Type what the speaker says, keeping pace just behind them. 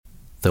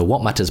The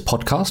What Matters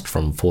podcast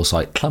from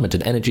Foresight Climate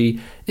and Energy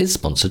is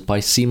sponsored by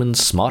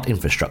Siemens Smart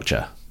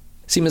Infrastructure.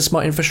 Siemens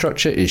Smart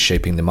Infrastructure is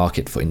shaping the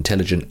market for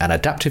intelligent and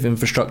adaptive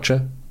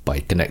infrastructure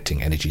by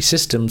connecting energy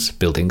systems,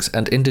 buildings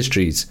and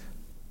industries.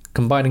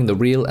 Combining the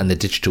real and the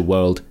digital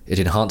world, it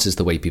enhances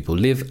the way people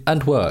live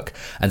and work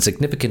and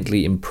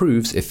significantly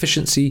improves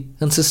efficiency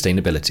and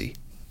sustainability.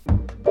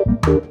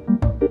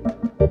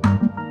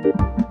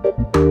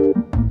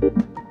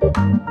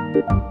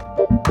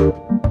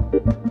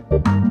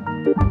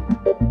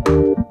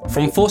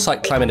 From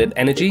Foresight Climate and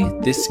Energy,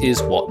 this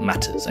is What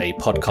Matters, a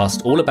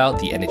podcast all about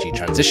the energy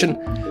transition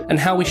and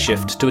how we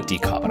shift to a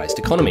decarbonised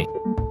economy.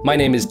 My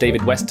name is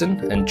David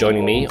Weston, and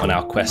joining me on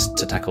our quest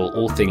to tackle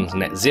all things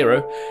net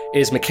zero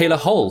is Michaela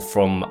Hole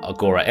from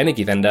Agora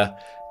Energiewende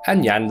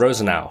and Jan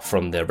Rosenau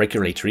from the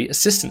Regulatory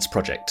Assistance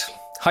Project.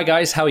 Hi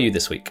guys, how are you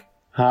this week?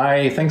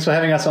 Hi, thanks for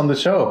having us on the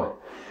show.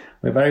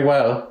 We're very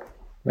well,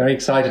 very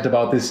excited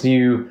about this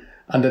new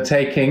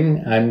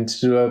undertaking and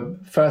to do a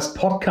first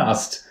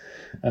podcast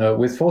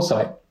with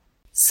Foresight.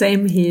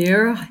 Same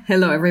here.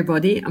 Hello,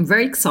 everybody. I'm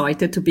very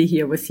excited to be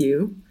here with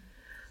you.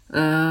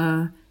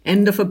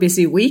 End of a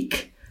busy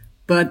week,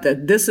 but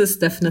this is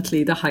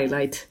definitely the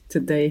highlight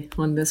today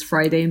on this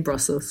Friday in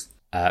Brussels.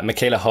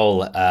 Michaela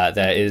Hole,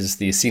 there is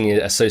the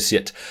senior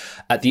associate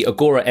at the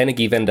Agora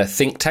Energiewende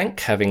think tank,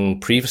 having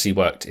previously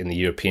worked in the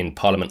European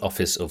Parliament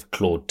office of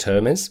Claude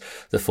Turmes,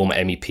 the former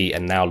MEP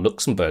and now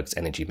Luxembourg's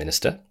energy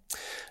minister.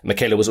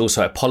 Michaela was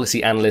also a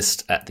policy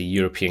analyst at the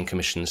European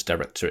Commission's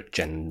Directorate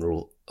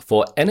General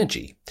for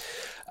Energy.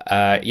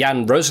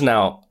 Jan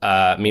Rosenau,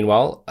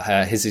 meanwhile,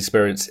 his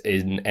experience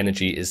in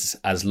energy is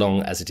as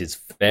long as it is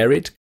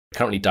varied.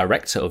 Currently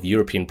director of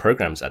European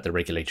programs at the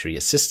Regulatory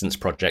Assistance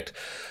Project,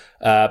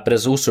 but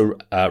has also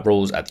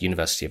roles at the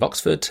University of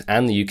Oxford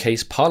and the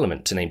UK's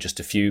Parliament, to name just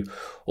a few,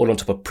 all on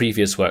top of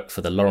previous work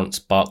for the Lawrence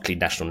Berkeley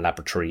National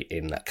Laboratory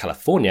in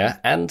California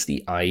and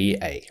the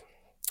IEA.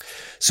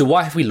 So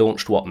why have we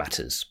launched What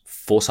Matters?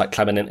 Foresight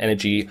Climate and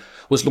Energy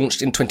was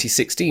launched in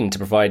 2016 to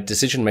provide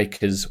decision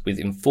makers with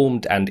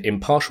informed and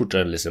impartial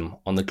journalism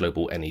on the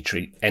global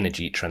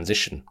energy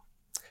transition.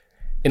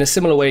 In a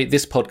similar way,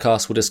 this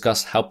podcast will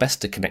discuss how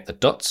best to connect the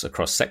dots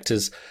across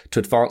sectors to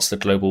advance the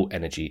global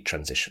energy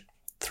transition.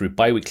 Through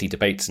bi-weekly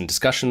debates and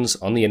discussions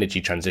on the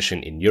energy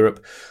transition in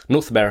Europe,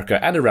 North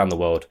America and around the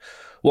world,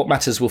 What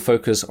Matters will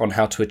focus on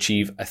how to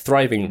achieve a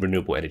thriving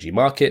renewable energy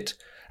market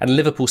and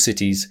livable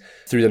cities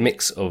through the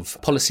mix of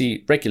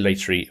policy,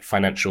 regulatory,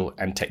 financial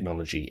and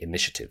technology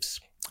initiatives.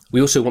 We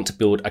also want to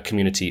build a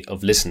community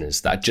of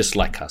listeners that are just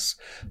like us,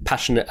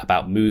 passionate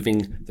about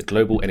moving the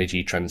global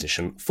energy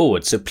transition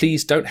forward. So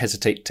please don't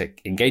hesitate to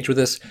engage with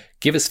us,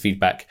 give us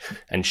feedback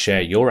and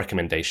share your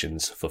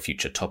recommendations for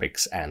future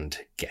topics and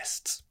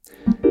guests.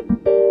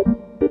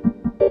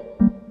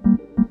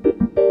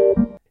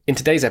 In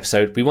today's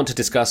episode, we want to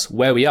discuss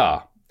where we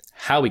are,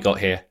 how we got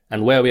here,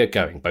 and where we are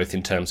going, both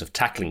in terms of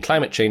tackling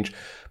climate change,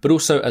 but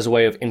also as a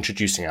way of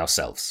introducing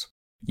ourselves.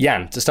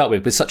 Jan, to start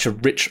with such a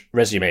rich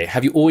resume,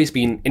 have you always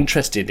been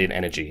interested in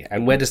energy,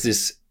 and where does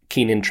this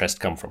keen interest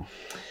come from?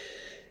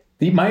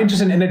 My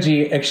interest in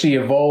energy actually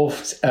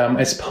evolved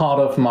as part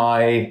of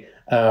my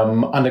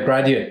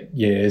undergraduate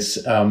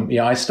years.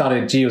 I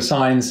studied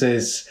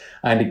geosciences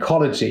and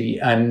ecology,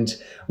 and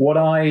what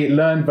I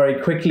learned very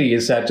quickly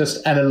is that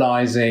just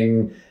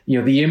analyzing,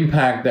 the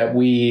impact that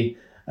we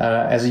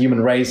as a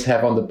human race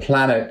have on the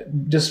planet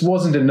just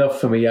wasn't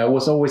enough for me. I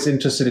was always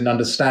interested in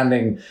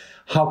understanding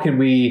how can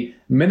we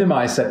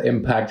minimize that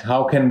impact?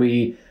 How can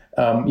we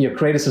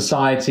create a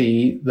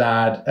society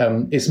that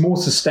is more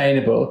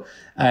sustainable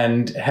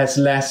and has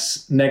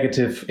less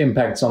negative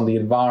impacts on the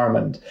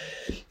environment?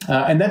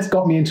 And that's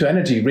got me into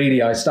energy,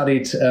 really. I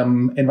studied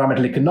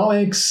environmental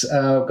economics,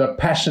 got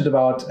passionate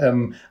about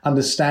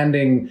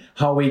understanding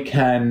how we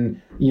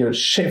can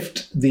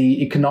shift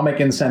the economic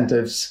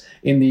incentives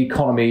in the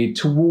economy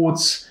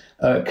towards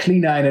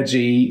cleaner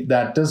energy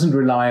that doesn't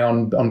rely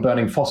on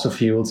burning fossil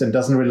fuels and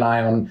doesn't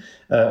rely on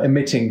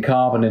emitting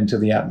carbon into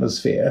the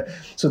atmosphere.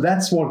 So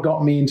that's what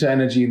got me into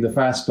energy in the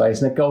first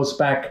place. And it goes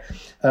back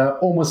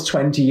almost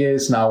 20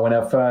 years now when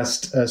I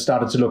first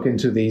started to look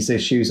into these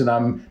issues. And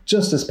I'm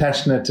just as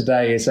passionate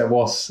today as I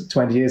was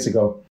 20 years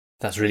ago.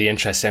 That's really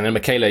interesting. And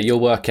Michaela, your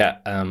work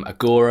at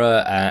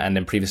Agora and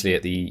then previously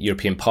at the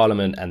European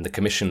Parliament and the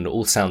Commission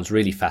all sounds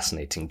really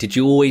fascinating. Did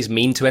you always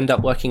mean to end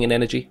up working in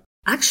energy?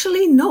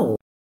 Actually, no.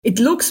 It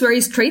looks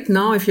very straight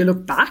now if you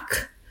look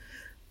back,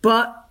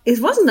 but it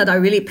wasn't that I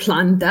really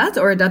planned that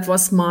or that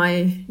was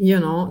my,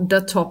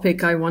 the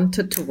topic I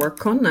wanted to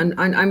work on.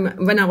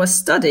 And when I was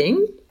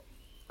studying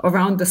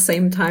around the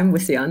same time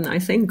with Jan, I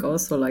think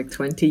also like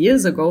 20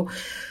 years ago,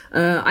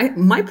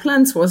 my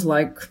plans was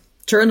like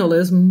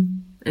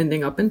journalism,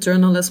 ending up in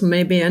journalism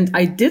maybe. And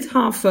I did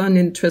have an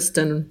interest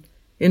in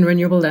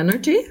renewable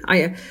energy.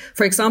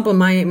 For example,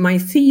 my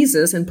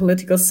thesis in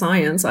political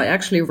science, I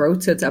actually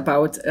wrote it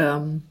about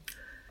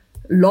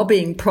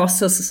lobbying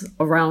process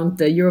around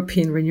the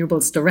European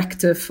Renewables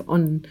Directive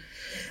on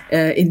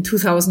in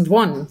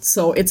 2001.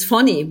 So it's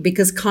funny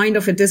because kind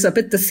of it is a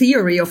bit the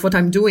theory of what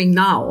I'm doing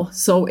now.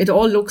 So it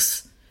all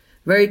looks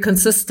very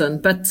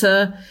consistent, but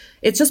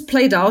it just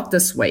played out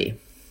this way,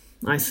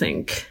 I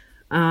think.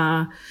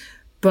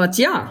 But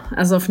yeah,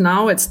 as of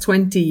now, it's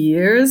 20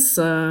 years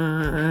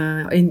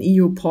in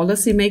EU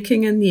policy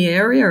making in the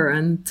area.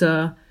 And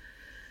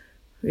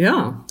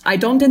yeah, I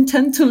don't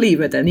intend to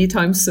leave it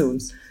anytime soon.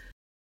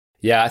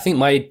 Yeah, I think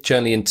my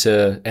journey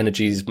into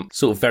energy is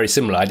sort of very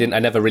similar. I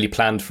never really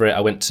planned for it. I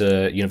went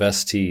to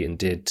university and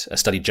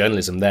studied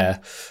journalism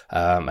there,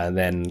 and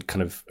then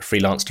kind of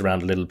freelanced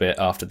around a little bit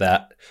after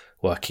that,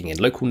 working in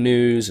local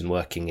news and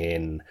working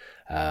in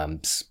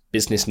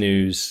business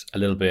news a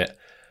little bit.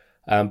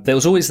 There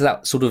was always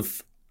that sort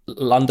of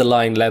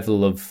underlying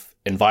level of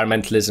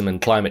environmentalism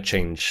and climate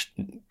change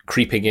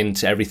creeping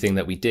into everything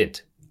that we did.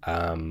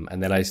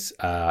 And then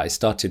I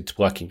started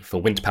working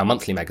for Wind Power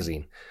Monthly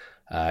magazine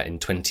in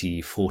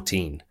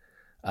 2014.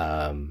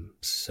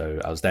 So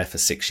I was there for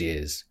 6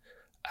 years.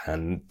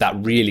 And that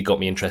really got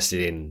me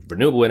interested in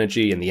renewable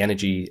energy and the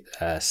energy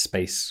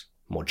space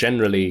more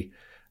generally.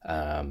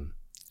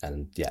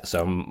 And yeah,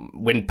 so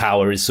wind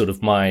power is sort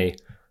of my,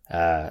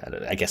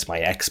 I guess,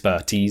 my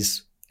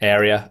expertise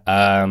area.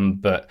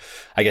 But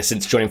I guess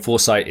since joining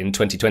Foresight in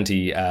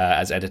 2020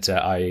 as editor,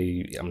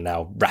 I am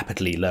now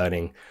rapidly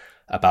learning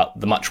about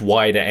the much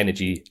wider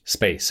energy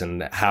space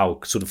and how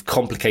sort of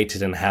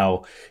complicated and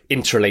how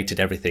interrelated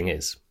everything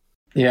is.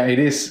 Yeah, it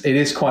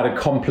is quite a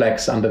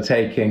complex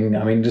undertaking.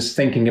 I mean, just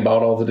thinking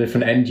about all the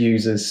different end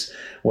users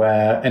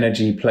where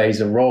energy plays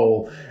a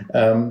role,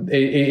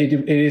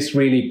 it is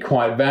really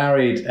quite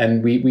varied,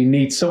 and we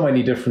need so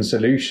many different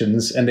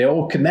solutions, and they're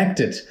all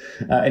connected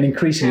and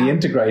increasingly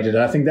integrated.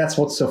 And I think that's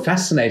what's so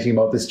fascinating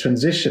about this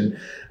transition,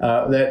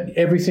 that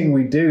everything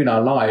we do in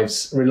our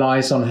lives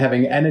relies on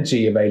having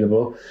energy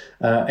available,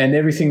 and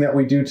everything that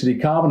we do to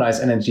decarbonize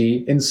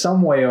energy in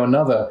some way or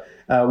another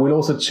will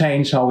also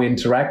change how we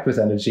interact with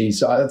energy.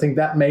 So I think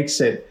that makes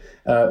it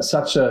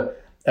such a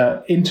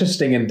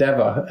interesting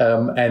endeavor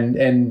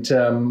and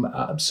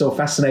so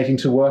fascinating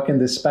to work in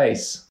this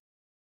space.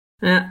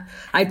 Yeah,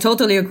 I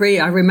totally agree.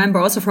 I remember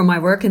also from my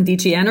work in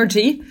DG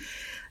Energy,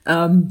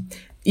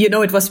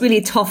 it was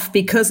really tough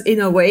because in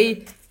a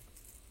way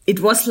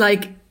it was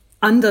like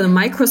under the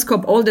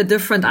microscope, all the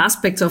different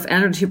aspects of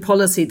energy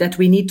policy that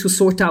we need to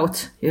sort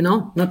out,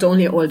 not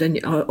only all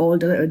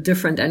the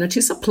different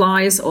energy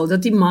supplies, all the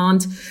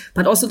demand,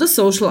 but also the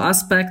social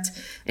aspect.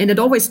 And it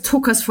always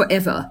took us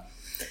forever.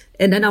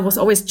 And then I was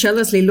always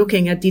jealously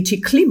looking at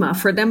DG Klima.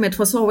 For them, it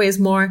was always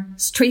more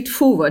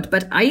straightforward.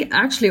 But I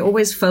actually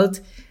always felt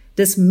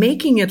this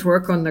making it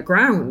work on the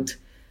ground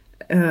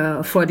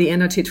for the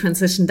energy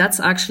transition. That's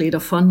actually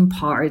the fun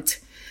part.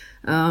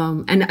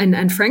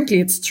 And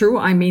frankly, it's true.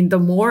 I mean, the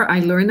more I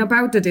learn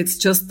about it, it's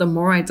just the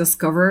more I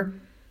discover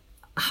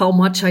how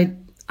much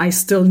I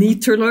still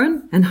need to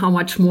learn and how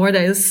much more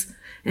there is.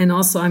 And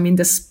also, I mean,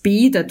 the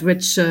speed at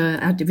which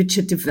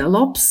it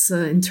develops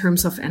in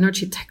terms of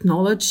energy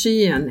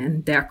technology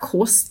and their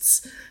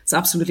costs. It's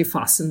absolutely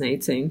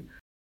fascinating.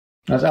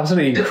 That's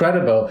absolutely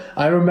incredible.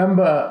 I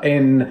remember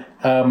in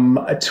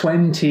I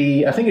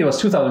think it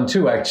was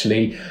 2002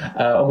 actually,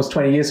 almost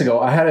 20 years ago,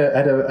 I had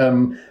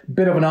a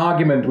bit of an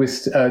argument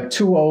with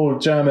two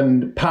old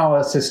German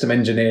power system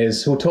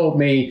engineers who told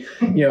me,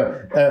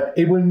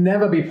 it will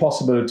never be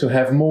possible to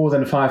have more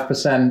than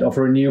 5% of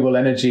renewable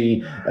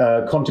energy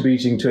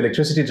contributing to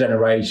electricity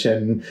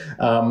generation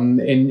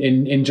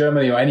in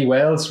Germany or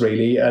anywhere else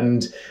really.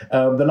 And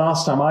the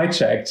last time I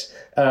checked,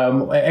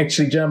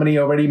 actually Germany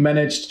already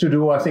managed to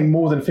do, I think,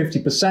 more than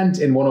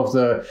 50% in one of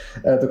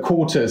the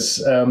quarters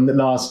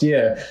last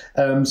year.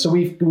 So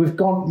we've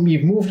moved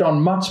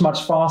on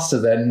much faster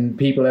than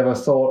people ever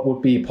thought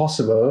would be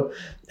possible,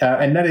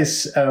 and that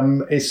is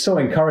so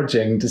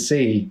encouraging to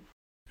see.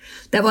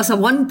 There was a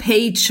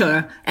one-page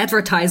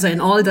advertiser in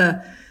all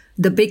the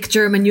big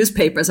German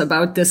newspapers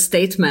about this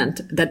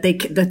statement that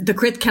the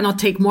grid cannot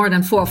take more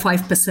than 4 or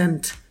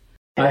 5%.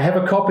 I have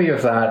a copy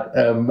of that.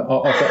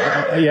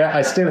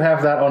 I still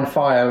have that on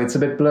file. It's a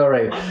bit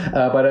blurry,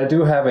 but I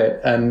do have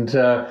it. And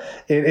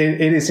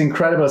it is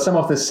incredible. Some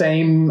of the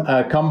same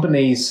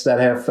companies that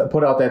have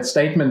put out that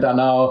statement are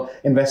now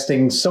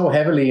investing so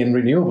heavily in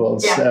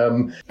renewables.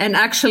 Yeah. And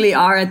actually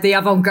are at the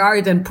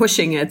avant-garde and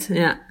pushing it.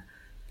 Yeah.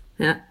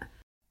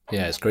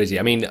 Yeah, it's crazy.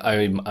 I mean,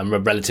 I'm a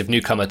relative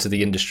newcomer to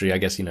the industry. I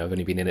guess, I've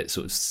only been in it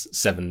sort of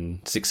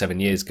 7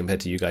 years compared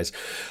to you guys.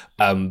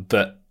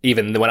 But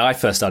even when I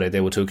first started,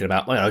 they were talking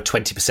about, 20%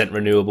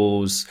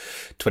 renewables,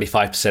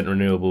 25%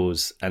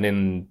 renewables. And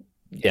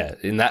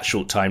in that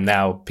short time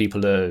now,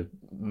 people are,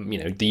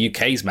 the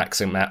UK's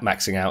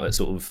maxing out at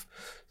sort of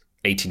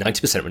 80,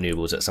 90%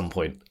 renewables at some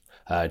point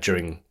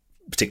during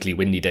particularly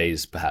windy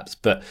days, perhaps.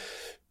 But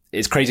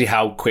it's crazy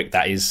how quick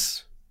that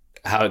is,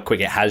 how quick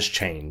it has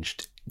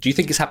changed. Do you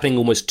think it's happening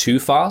almost too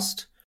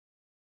fast?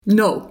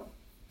 No.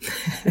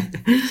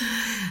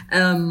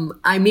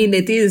 I mean,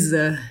 it is,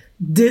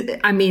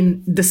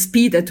 the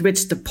speed at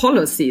which the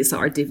policies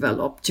are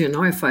developed,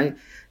 if I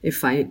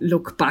if I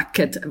look back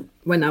at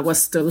when I was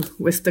still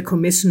with the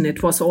Commission,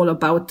 it was all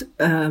about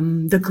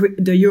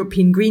the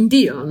European Green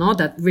Deal, no?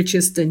 Which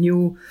is the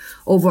new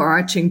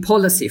overarching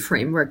policy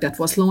framework that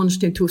was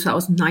launched in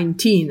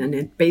 2019. And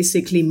it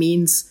basically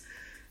means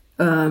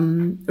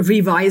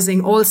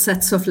revising all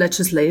sets of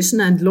legislation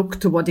and look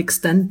to what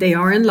extent they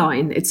are in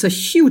line. It's a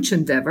huge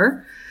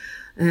endeavor.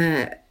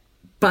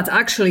 But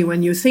actually,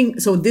 when you think,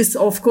 so this,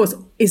 of course,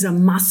 is a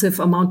massive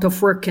amount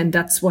of work, and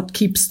that's what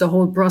keeps the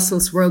whole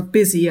Brussels world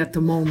busy at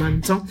the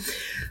moment. So.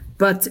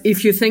 But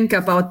if you think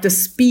about the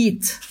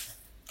speed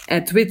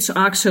at which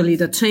actually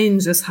the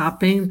change is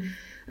happening,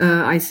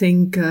 I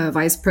think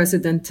Vice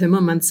President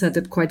Timmermans said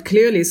it quite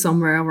clearly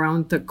somewhere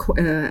around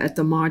at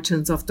the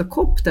margins of the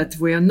COP that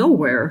we are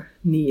nowhere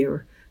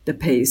near the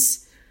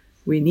pace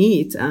we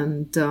need.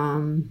 And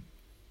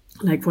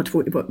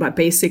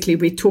basically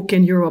we took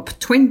in Europe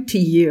 20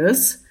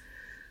 years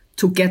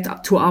to get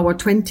up to our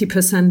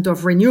 20%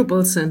 of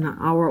renewables in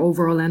our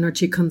overall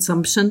energy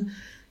consumption.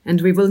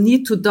 And we will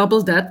need to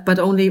double that, but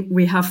only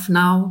we have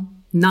now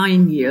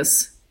 9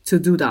 years to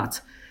do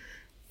that.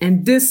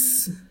 And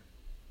this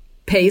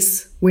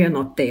pace, we are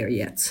not there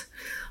yet.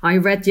 I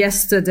read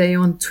yesterday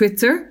on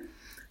Twitter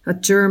a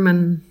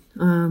German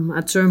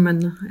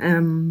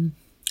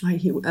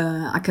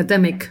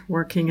academic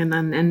working and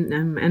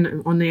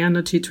on the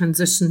energy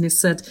transition. He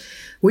said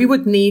we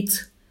would need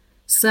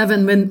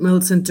 7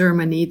 windmills in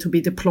Germany to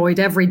be deployed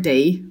every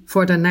day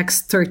for the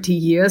next 30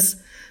 years.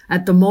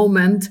 At the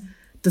moment,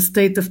 the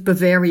state of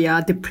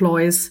Bavaria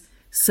deploys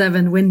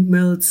 7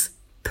 windmills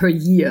per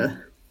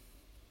year.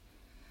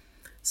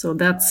 So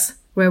that's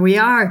where we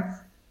are.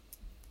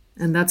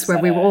 And that's where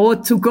we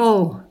ought to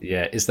go.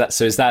 Yeah. Is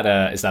that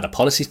a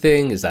policy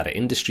thing? Is that an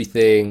industry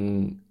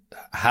thing?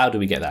 How do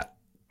we get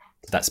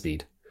that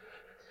speed?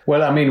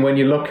 Well, I mean, when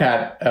you look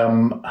at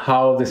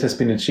how this has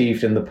been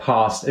achieved in the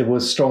past, it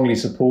was strongly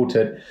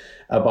supported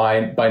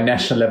by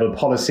national level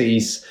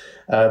policies.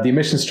 The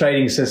emissions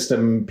trading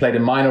system played a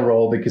minor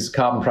role because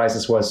carbon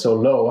prices were so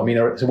low. I mean,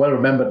 it's well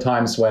remembered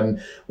times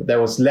when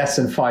there was less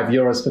than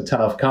 €5 per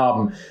ton of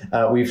carbon.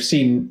 We've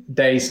seen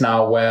days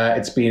now where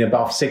it's been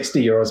above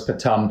 €60 per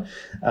ton,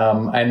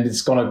 and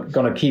it's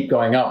gonna keep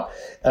going up.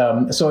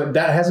 So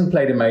that hasn't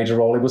played a major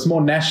role. It was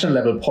more national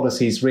level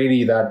policies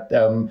really that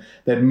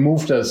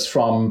moved us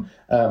from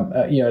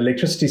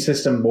electricity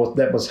system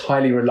that was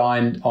highly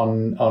reliant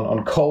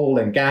on coal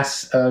and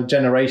gas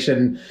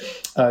generation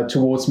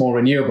towards more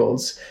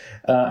renewables.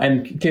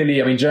 And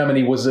clearly, I mean,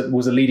 Germany was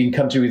a leading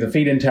country with the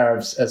feed-in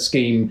tariffs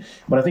scheme.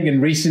 But I think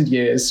in recent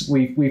years,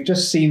 we've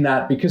just seen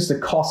that because the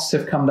costs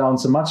have come down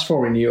so much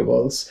for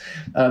renewables,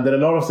 that a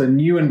lot of the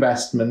new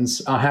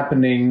investments are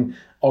happening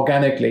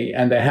organically,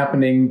 and they're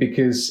happening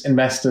because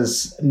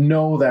investors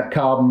know that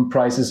carbon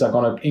prices are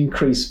going to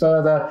increase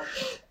further.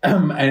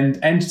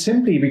 And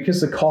simply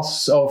because the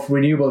costs of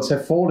renewables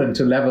have fallen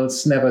to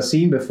levels never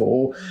seen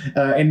before.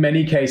 In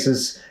many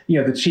cases,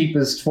 the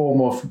cheapest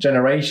form of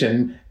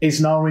generation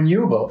is now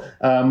renewable,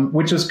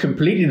 which was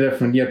completely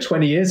different.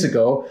 20 years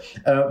ago,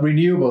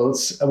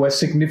 renewables were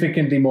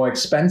significantly more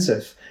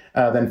expensive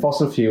than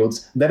fossil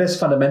fuels. That has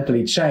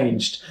fundamentally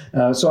changed.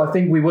 So I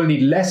think we will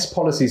need less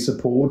policy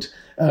support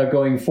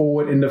going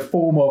forward in the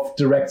form of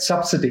direct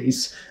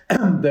subsidies.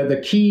 The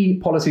key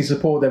policy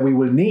support that we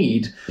will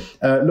need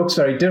looks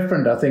very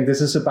different. I think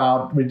this is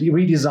about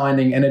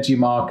redesigning energy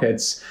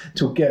markets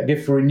to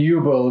give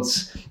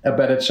renewables a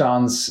better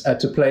chance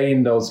to play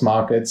in those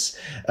markets.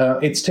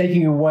 It's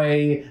taking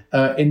away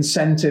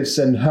incentives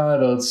and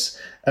hurdles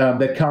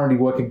that currently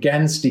work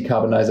against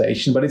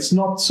decarbonization, but it's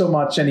not so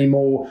much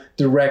anymore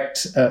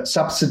direct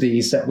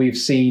subsidies that we've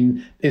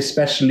seen,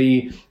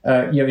 especially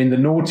in the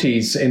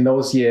noughties, in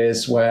those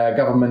years where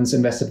governments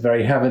invested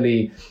very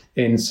heavily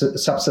in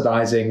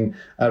subsidizing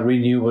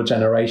renewable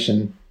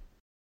generation.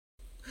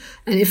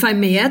 And if I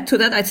may add to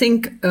that, I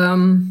think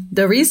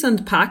the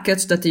recent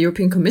package that the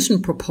European Commission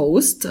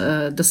proposed,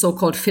 the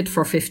so-called Fit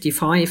for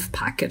 55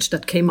 package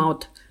that came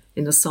out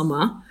in the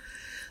summer,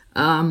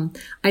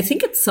 I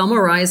think it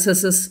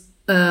summarizes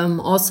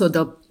also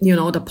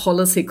the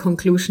policy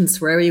conclusions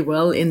very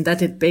well, in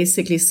that it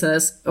basically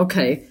says,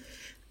 okay,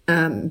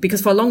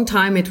 because for a long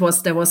time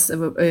there was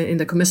in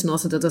the Commission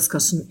also the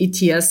discussion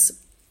ETS,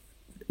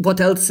 what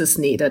else is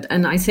needed?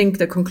 And I think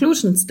the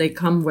conclusions they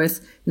come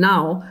with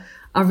now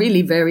are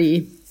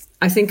really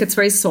I think it's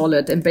very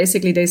solid. And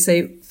basically they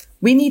say,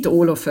 we need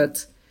all of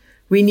it.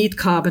 We need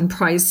carbon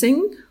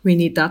pricing. We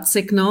need that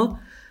signal.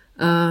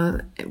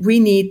 We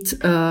need,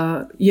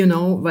 how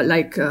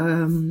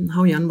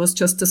Jan was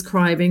just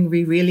describing,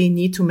 we really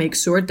need to make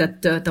sure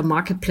that the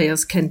market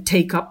players can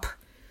take up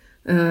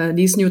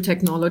these new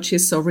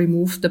technologies, so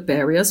remove the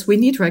barriers. We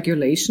need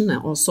regulation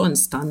also and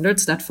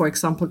standards. That, for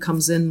example,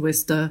 comes in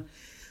with the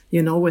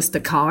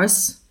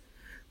cars,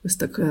 with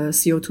the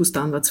CO2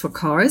 standards for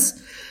cars.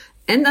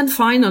 And then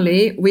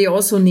finally, we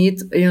also need,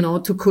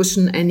 to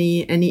cushion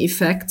any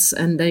effects,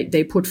 and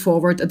they put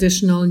forward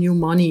additional new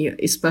money,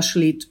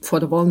 especially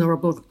for the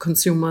vulnerable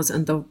consumers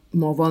and the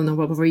more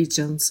vulnerable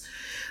regions.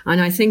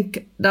 And I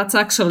think that's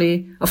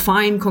actually a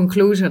fine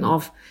conclusion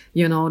of,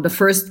 the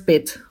first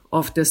bit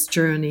of this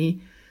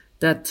journey,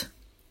 that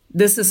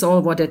this is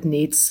all what it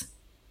needs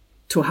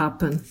to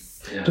happen.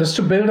 Yeah. Just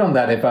to build on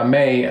that, if I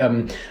may,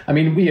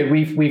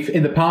 we've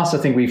in the past, I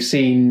think we've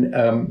seen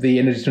the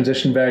energy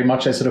transition very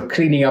much as sort of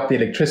cleaning up the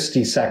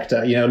electricity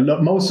sector.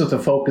 Most of the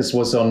focus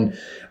was on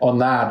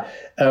that,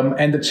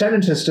 and the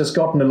challenge has just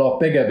gotten a lot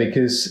bigger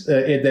because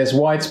there's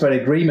widespread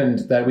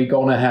agreement that we're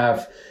going to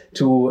have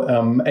to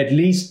at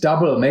least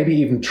double, maybe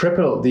even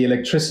triple the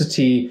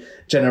electricity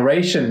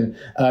generation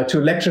to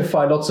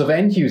electrify lots of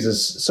end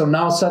users. So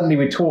now suddenly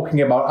we're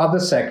talking about other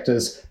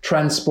sectors,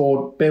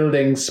 transport,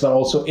 buildings, but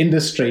also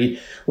industry,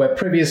 where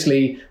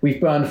previously we've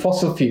burned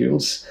fossil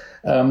fuels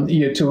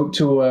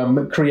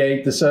to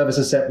create the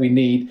services that we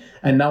need.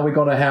 And now we're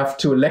going to have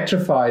to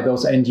electrify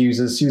those end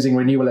users using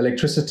renewable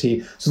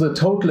electricity. So the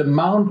total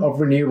amount of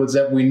renewables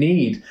that we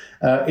need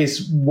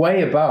is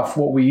way above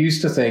what we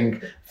used to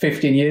think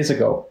 15 years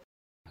ago.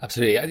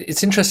 Absolutely.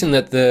 It's interesting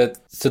that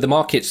the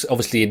market's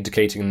obviously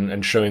indicating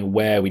and showing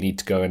where we need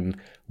to go and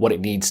what it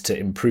needs to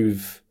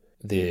improve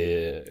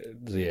the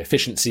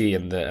efficiency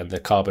and the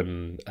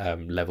carbon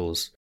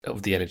levels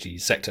of the energy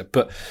sector.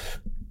 But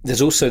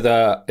there's also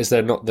is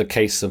there not the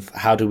case of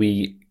how do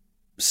we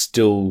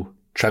still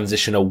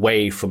transition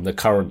away from the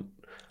current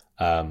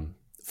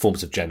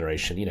forms of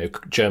generation?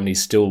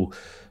 Germany's still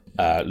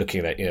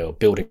looking at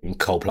building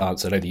coal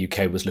plants. I know the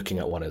UK was looking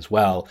at one as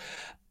well.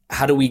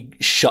 How do we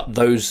shut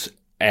those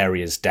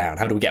areas down?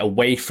 How do we get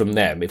away from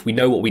them if we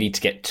know what we need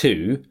to get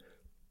to,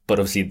 but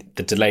obviously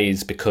the delay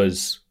is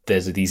because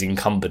there's these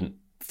incumbent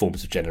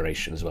forms of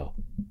generation as well?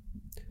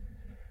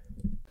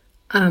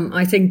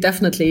 I think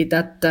definitely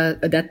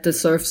that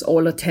deserves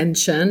all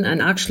attention,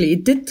 and actually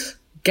it did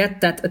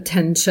get that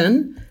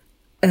attention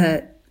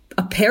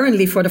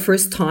apparently for the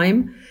first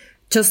time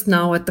just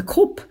now at the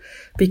COP,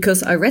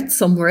 because I read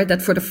somewhere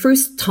that for the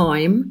first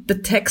time the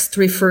text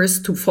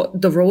refers to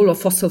the role of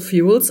fossil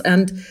fuels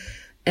and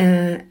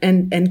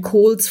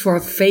calls for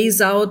a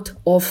phase out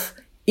of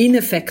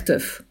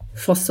ineffective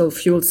fossil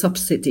fuel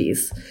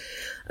subsidies.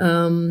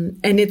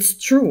 And it's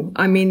true.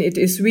 I mean, it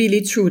is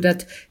really true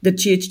that the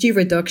GHG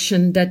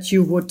reduction that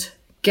you would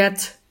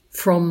get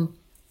from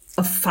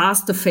a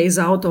faster phase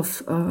out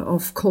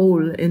of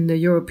coal in the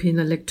European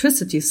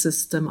electricity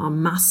system are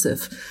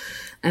massive.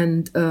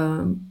 And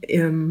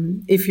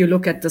if you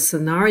look at the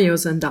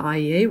scenarios, and the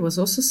IEA was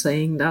also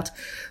saying that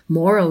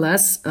more or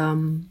less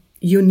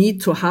you need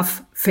to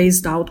have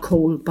phased out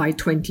coal by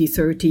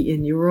 2030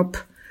 in Europe.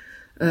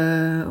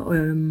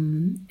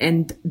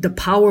 And the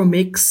power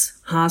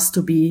mix has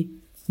to be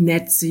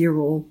net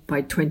zero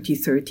by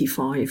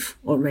 2035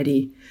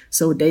 already.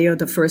 So they are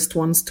the first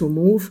ones to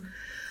move.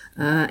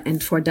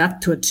 And for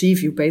that to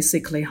achieve, you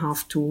basically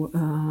have to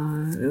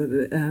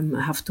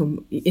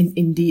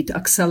indeed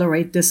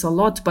accelerate this a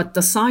lot. But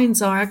the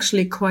signs are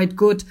actually quite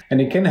good.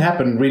 And it can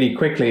happen really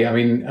quickly. I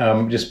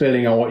mean, just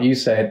building on what you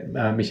said,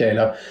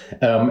 Michaela,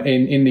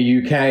 in the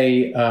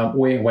UK,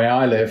 where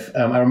I live,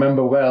 I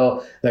remember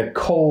well that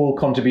coal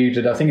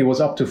contributed, I think it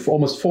was up to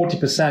almost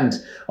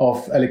 40%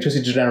 of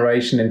electricity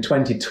generation in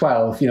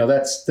 2012.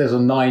 There's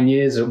 9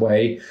 years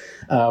away.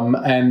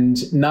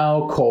 And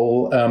now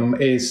coal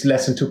is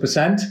less than 2%.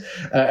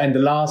 And the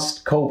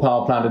last coal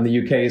power plant in the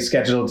UK is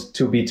scheduled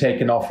to be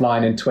taken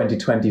offline in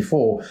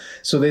 2024.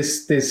 So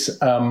this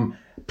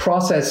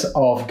process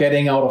of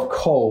getting out of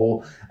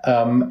coal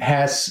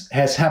has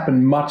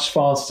happened much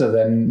faster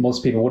than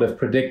most people would have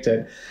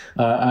predicted.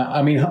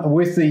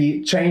 With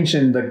the change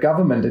in the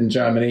government in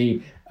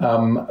Germany,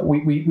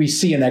 we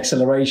see an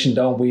acceleration,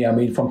 don't we? I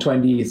mean, from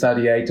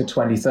 2038 to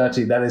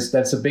 2030,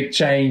 that's a big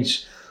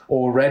change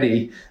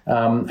already,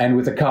 and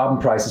with the carbon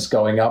prices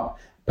going up,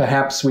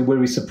 perhaps we will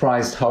be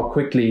surprised how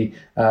quickly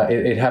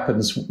it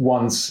happens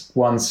once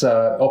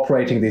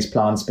operating these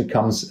plants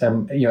becomes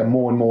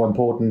more and more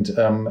important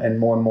and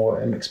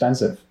more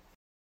expensive.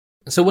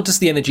 So what does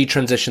the energy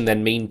transition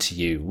then mean to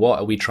you? What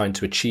are we trying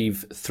to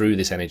achieve through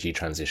this energy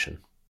transition?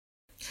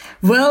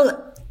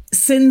 Well,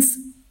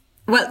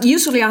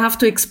 usually I have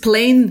to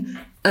explain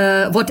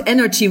what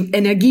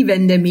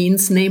Energiewende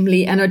means,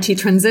 namely energy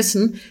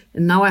transition.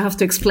 And now I have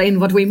to explain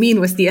what we mean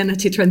with the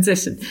energy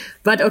transition.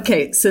 But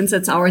okay, since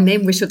it's our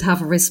name, we should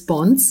have a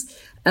response.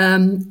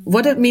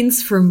 What it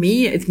means for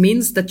me, it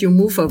means that you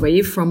move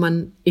away from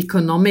an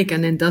economic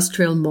and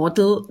industrial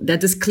model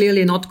that is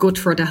clearly not good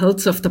for the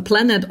health of the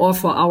planet or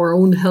for our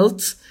own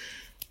health,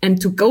 and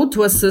to go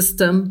to a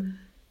system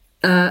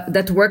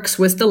that works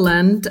with the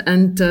land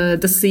and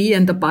the sea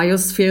and the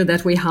biosphere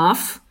that we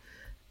have.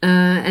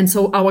 And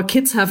so our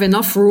kids have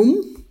enough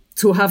room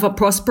to have a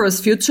prosperous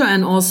future,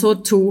 and also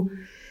to,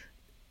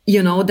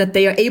 that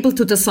they are able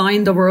to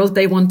design the world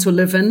they want to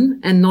live in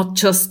and not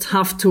just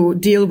have to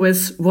deal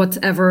with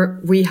whatever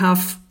we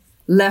have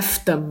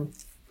left them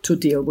to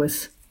deal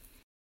with.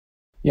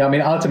 Yeah, I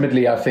mean,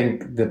 ultimately, I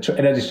think the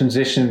energy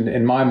transition,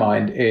 in my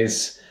mind,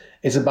 is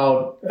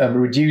about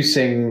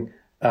reducing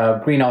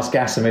greenhouse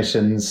gas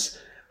emissions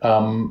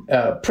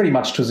pretty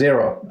much to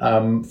zero,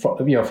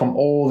 from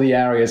all the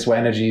areas where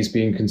energy is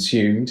being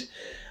consumed.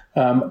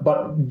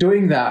 But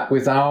doing that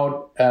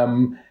without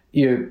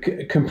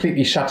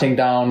completely shutting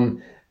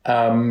down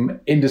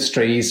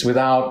industries,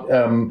 without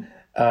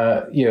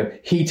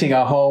heating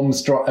our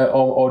homes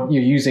or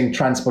using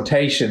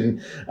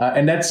transportation,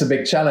 and that's a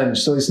big challenge.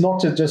 So it's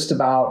not just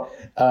about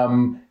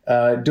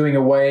doing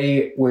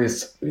away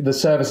with the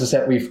services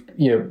that we've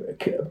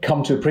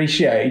come to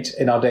appreciate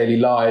in our daily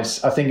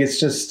lives. I think it's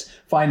just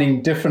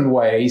finding different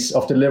ways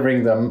of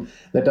delivering them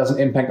that doesn't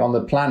impact on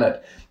the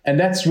planet. And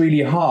that's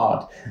really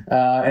hard.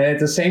 And at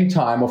the same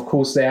time, of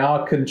course, there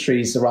are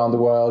countries around the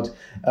world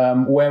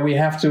where we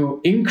have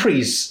to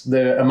increase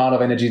the amount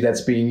of energy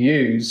that's being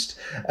used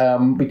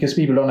because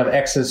people don't have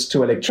access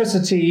to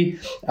electricity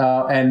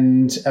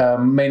and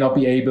may not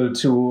be able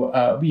to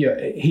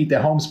heat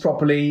their homes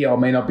properly, or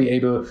may not be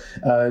able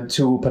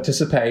to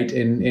participate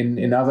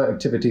in other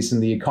activities in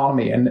the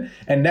economy. And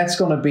that's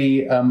going to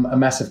be a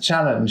massive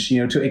challenge,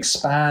 to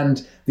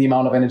expand the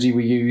amount of energy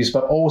we use,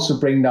 but also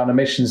bring down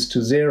emissions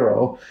to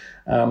zero.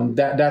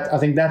 I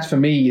think that for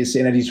me is the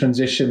energy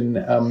transition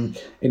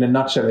in a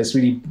nutshell. It's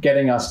really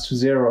getting us to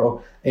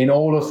zero in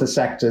all of the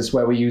sectors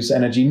where we use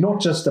energy,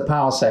 not just the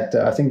power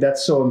sector. I think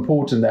that's so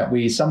important that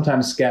we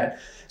sometimes get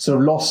sort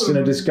of lost in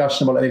a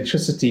discussion about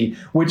electricity,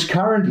 which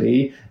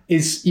currently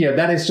is,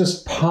 that is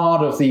just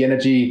part of the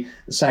energy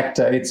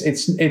sector.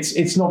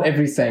 It's not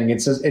everything.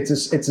 It's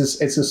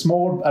a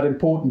small but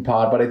important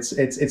part, but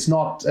it's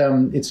not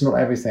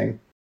everything.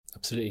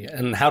 Absolutely.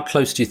 And how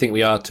close do you think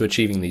we are to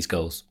achieving these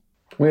goals?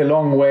 We're a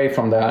long way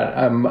from that.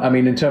 I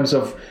mean, in terms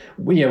of,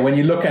 when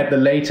you look at the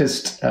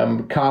latest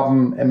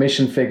carbon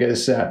emission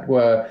figures that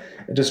were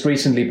just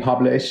recently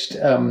published,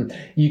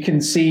 you can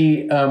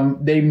see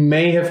they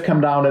may have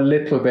come down a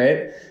little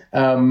bit.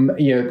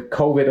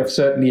 COVID have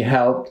certainly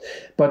helped,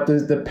 but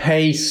the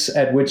pace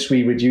at which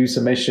we reduce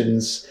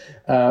emissions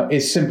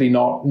is simply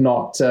not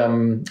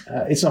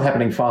it's not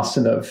happening fast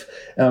enough.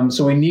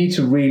 So we need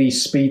to really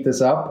speed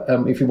this up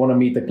if we want to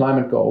meet the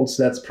climate goals.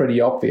 That's pretty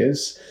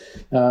obvious.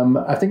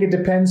 I think it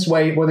depends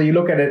whether you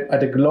look at it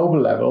at a global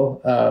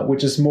level,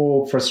 which is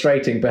more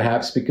frustrating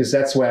perhaps, because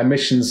that's where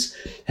emissions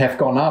have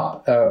gone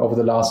up over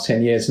the last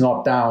 10 years,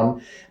 not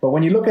down. But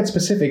when you look at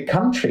specific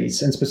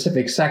countries and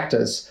specific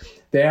sectors,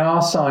 there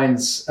are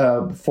signs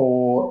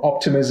for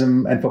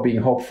optimism and for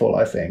being hopeful,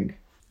 I think.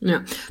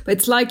 Yeah, but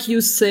it's like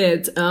you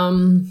said,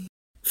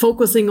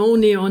 focusing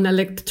only on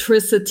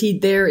electricity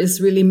there is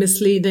really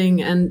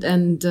misleading,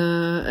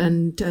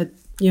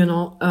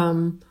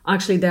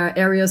 actually there are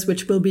areas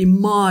which will be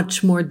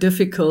much more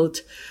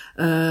difficult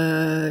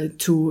to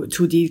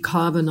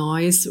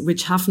decarbonize,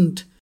 which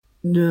haven't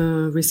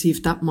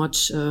received that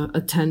much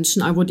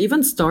attention. I would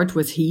even start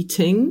with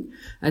heating,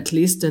 at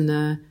least in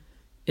the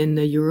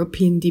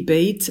European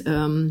debate.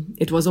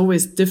 It was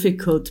always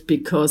difficult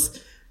because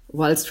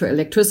whilst for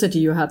electricity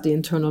you had the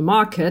internal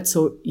market,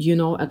 so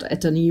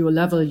at an EU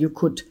level you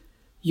could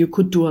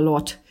do a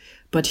lot,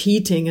 but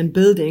heating and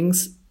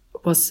buildings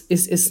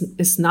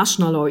is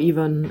national, or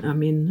even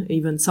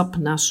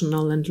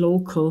subnational and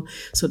local.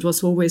 So it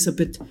was always a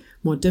bit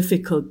more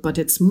difficult, but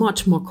it's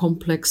much more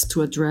complex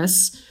to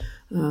address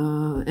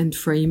and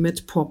frame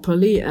it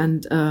properly.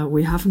 And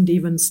we haven't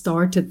even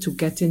started to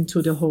get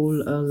into the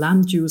whole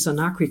land use and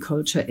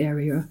agriculture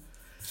area.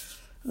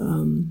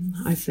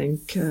 I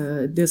think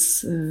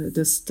this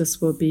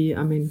will be,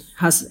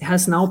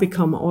 has now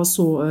become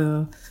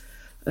also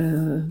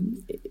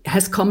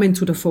has come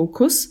into the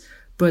focus.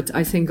 But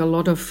I think a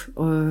lot of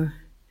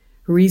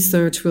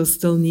research will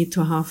still need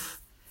to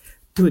have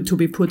to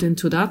be put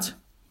into that.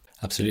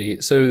 Absolutely.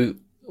 So,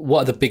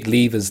 what are the big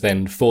levers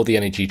then for the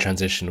energy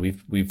transition?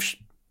 We've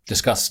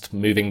discussed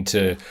moving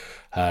to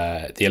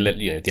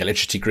the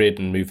electricity grid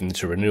and moving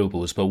to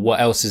renewables, but what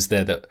else is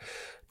there that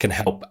can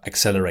help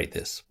accelerate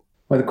this?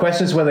 Well, the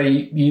question is whether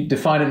you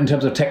define it in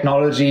terms of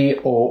technology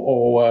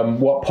or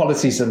what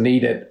policies are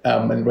needed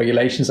and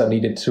regulations are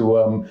needed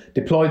to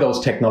deploy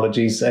those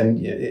technologies. And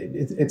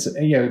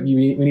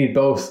we need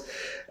both.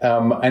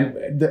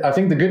 I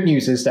think the good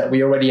news is that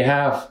we already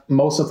have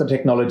most of the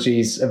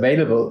technologies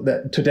available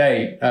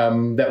today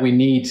that we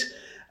need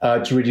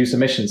to reduce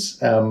emissions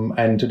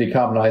and to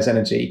decarbonize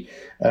energy.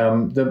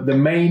 The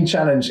main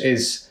challenge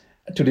is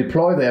to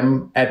deploy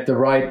them at the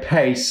right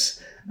pace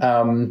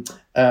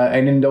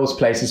and in those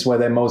places where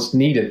they're most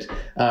needed.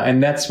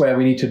 And that's where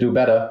we need to do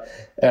better.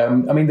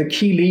 The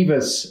key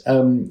levers,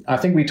 I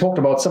think we talked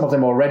about some of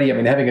them already.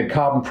 Having a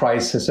carbon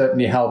price has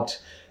certainly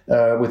helped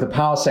with the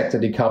power sector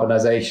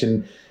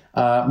decarbonization.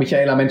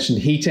 Michaela mentioned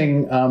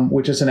heating,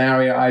 which is an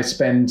area I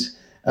spent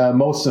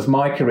most of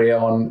my career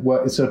on,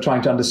 sort of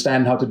trying to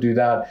understand how to do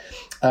that.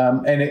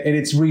 And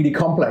it's really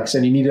complex,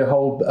 and you need a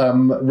whole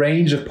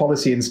range of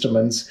policy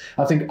instruments.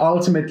 I think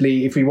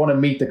ultimately, if we want to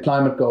meet the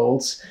climate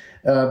goals,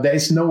 there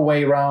is no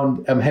way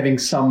around having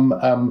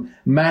some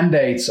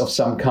mandates of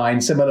some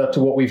kind, similar to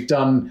what we've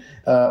done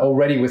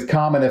already with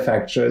car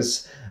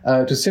manufacturers,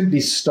 to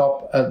simply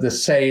stop the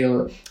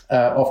sale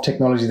of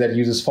technology that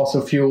uses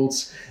fossil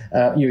fuels.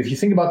 If you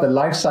think about the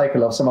life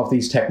cycle of some of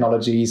these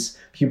technologies,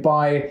 if you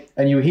buy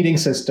a new heating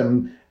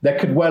system, that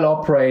could well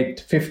operate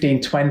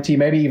 15, 20,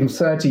 maybe even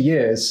 30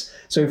 years.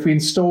 So if we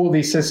install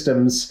these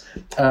systems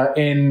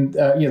in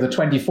the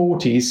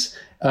 2040s,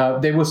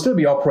 they will still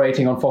be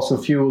operating on fossil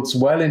fuels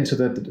well into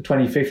the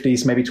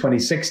 2050s, maybe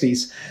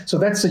 2060s. So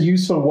that's a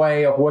useful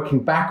way of working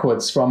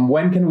backwards from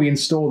when can we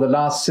install the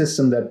last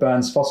system that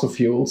burns fossil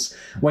fuels?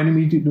 When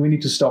do we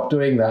need to stop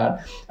doing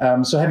that?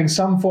 So having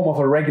some form of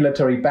a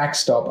regulatory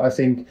backstop, I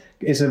think,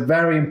 is a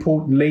very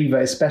important lever,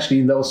 especially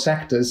in those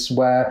sectors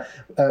where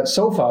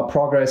so far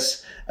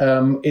progress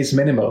is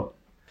minimal.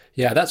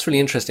 Yeah, that's really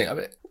interesting. I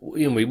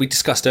mean, we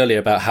discussed earlier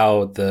about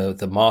how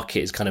the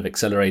market is kind of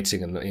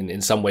accelerating, and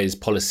in some ways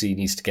policy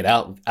needs to get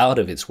out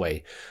of its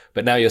way.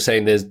 But now you're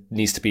saying there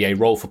needs to be a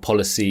role for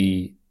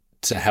policy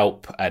to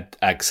help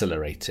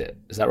accelerate it.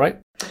 Is that right?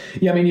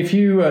 Yeah, I mean, if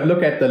you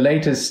look at the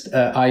latest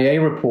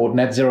IEA report,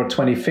 Net Zero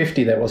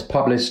 2050, that was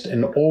published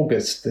in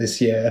August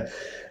this year,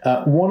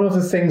 one of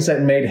the things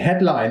that made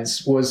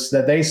headlines was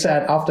that they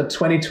said after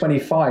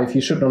 2025,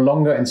 you should no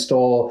longer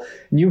install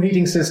new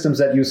heating systems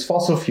that use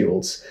fossil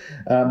fuels.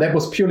 That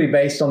was purely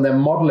based on their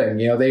modeling.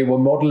 They were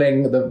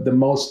modeling the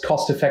most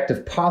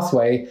cost-effective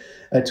pathway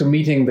to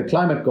meeting the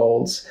climate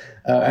goals.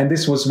 And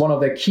this was one of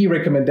their key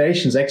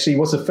recommendations. Actually, it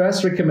was the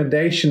first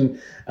recommendation.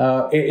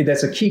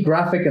 There's a key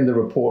graphic in the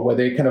report where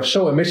they kind of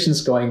show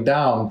emissions going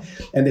down,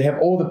 and they have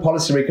all the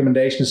policy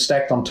recommendations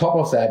stacked on top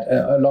of that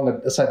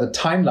alongside the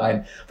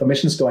timeline of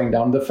emissions going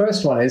down. The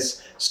first one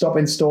is stop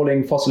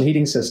installing fossil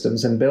heating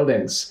systems in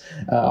buildings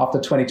after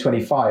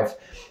 2025.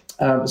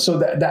 So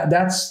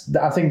that's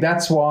I think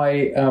that's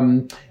why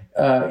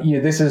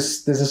this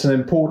is an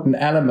important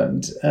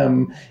element,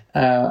 and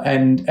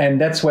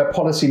that's where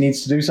policy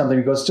needs to do something,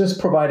 because just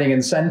providing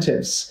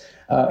incentives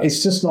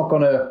it's just not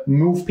going to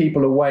move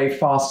people away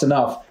fast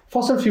enough.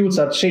 Fossil fuels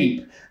are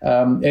cheap,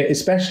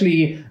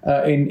 especially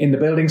in the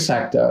building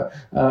sector,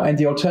 and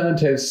the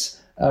alternatives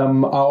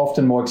are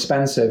often more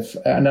expensive.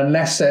 And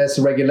unless there's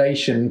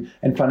regulation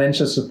and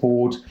financial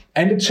support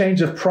and a change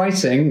of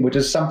pricing, which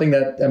is something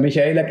that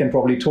Michaela can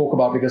probably talk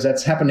about, because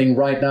that's happening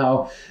right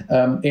now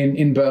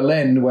in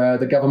Berlin, where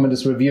the government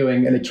is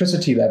reviewing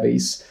electricity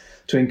levies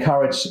to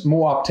encourage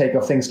more uptake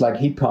of things like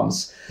heat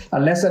pumps.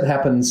 Unless that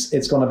happens,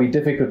 it's going to be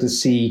difficult to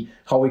see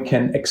how we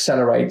can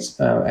accelerate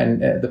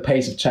the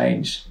pace of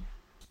change.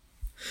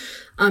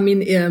 I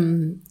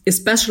mean,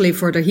 especially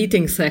for the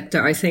heating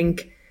sector, I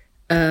think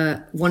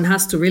one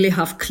has to really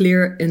have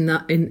clear in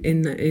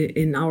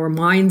our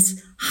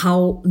minds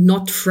how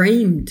not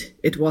framed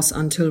it was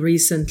until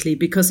recently.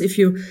 Because if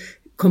you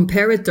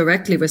compare it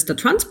directly with the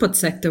transport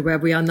sector, where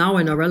we are now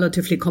in a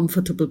relatively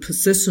comfortable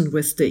position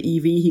with the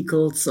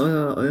e-vehicles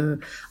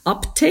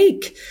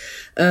uptake,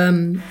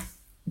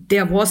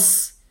 there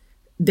was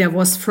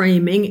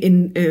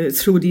framing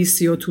through these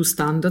CO2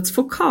 standards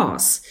for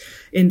cars.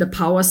 In the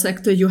power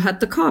sector, you had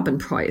the carbon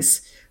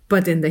price,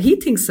 but in the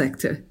heating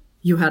sector,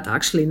 you had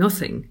actually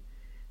nothing.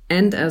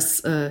 And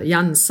as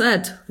Jan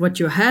said, what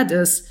you had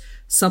is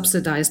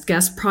subsidized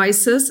gas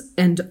prices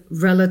and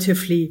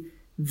relatively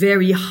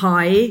very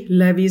high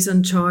levies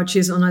and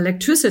charges on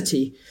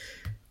electricity,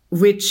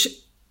 which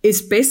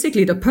is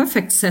basically the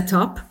perfect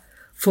setup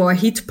for a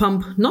heat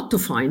pump not to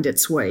find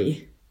its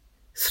way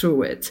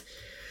through it.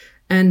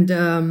 And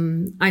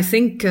I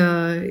think,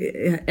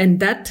 and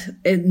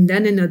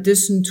then in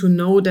addition to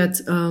know that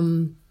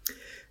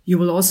you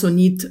will also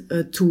need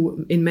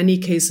to, in many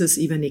cases,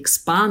 even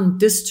expand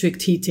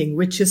district heating,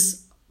 which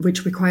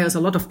requires a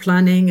lot of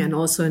planning and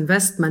also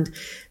investment.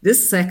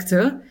 This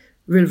sector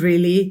will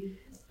really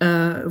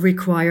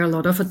require a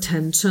lot of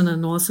attention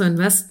and also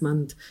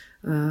investment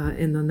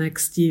in the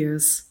next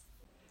years.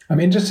 I'm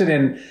interested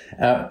in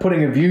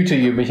putting a view to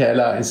you,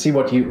 Michaela, and see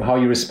how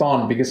you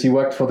respond, because you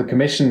worked for the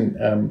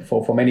Commission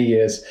for many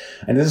years.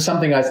 And this is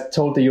something I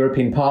told the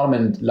European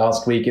Parliament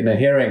last week in a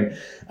hearing.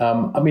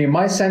 I mean,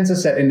 my sense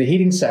is that in the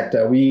heating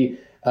sector, we,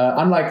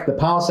 unlike the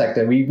power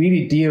sector, we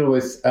really deal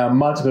with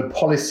multiple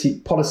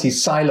policy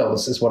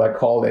silos, is what I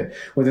call it,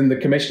 within the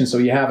Commission. So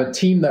you have a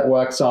team that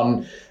works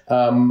on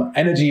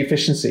energy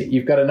efficiency.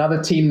 You've got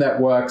another team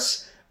that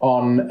works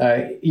on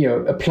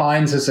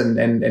appliances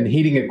and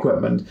heating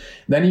equipment.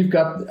 Then you've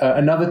got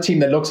another team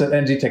that looks at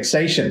energy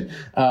taxation,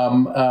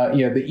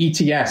 the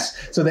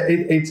ETS. So that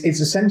it's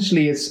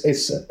essentially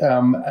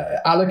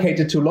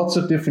allocated to lots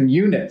of different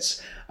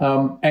units.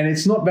 And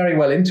it's not very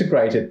well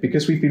integrated,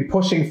 because we've been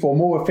pushing for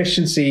more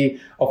efficiency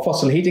of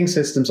fossil heating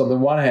systems on the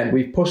one hand.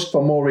 We've pushed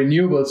for more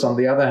renewables on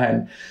the other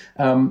hand.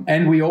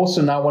 And we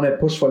also now want to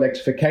push for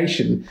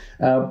electrification.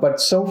 But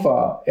so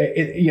far,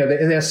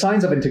 there are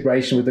signs of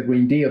integration with the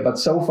Green Deal, but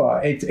so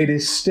far it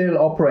is still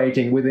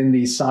operating within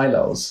these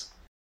silos.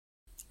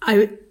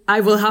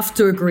 I will have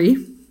to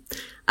agree.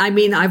 I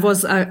mean, I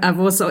was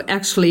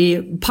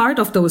actually part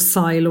of those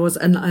silos,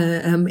 and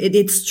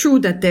it's true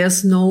that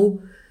there's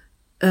no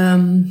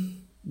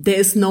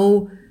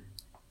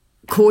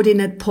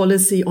coordinate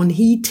policy on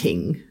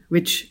heating,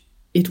 which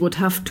it would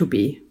have to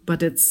be.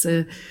 But it's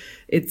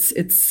if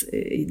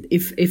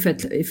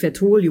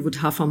at all you would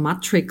have a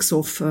matrix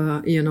of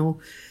the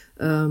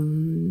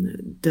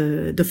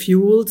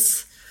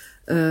fuels.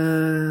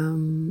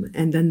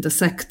 And then the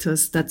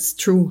sectors, that's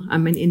true. I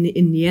mean,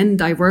 in the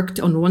end, I worked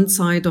on one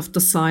side of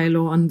the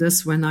silo on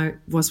this when I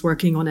was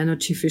working on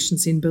energy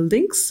efficiency in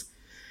buildings.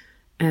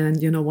 And,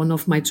 one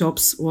of my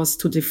jobs was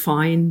to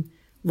define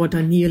what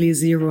a nearly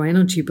zero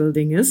energy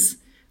building is,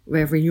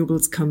 where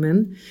renewables come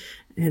in.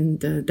 And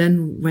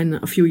then when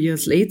a few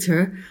years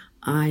later,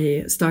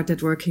 I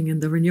started working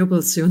in the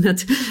renewables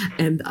unit,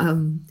 and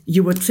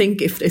you would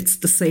think if it's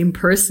the same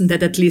person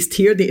that at least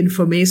here the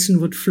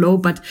information would flow.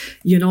 But,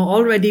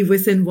 already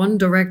within one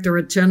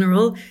directorate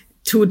general,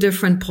 two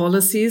different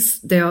policies,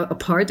 they are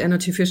apart,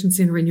 energy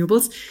efficiency and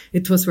renewables.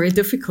 It was very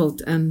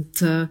difficult. And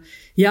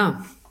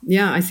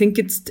I think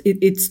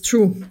it's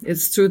true.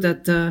 It's true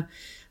that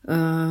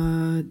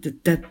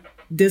that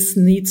this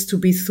needs to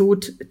be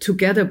thought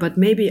together, but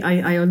maybe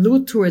I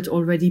allude to it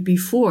already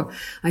before.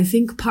 I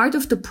think part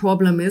of the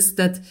problem is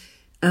that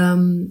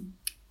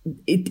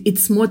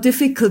it's more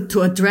difficult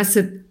to address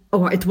it,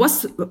 or it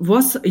was for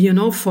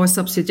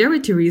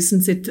subsidiarity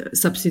reasons.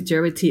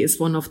 Subsidiarity is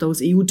one of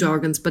those EU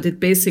jargons, but it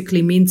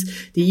basically means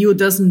the EU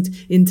doesn't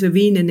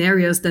intervene in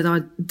areas that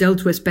are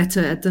dealt with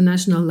better at the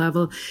national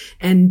level,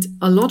 and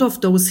a lot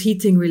of those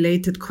heating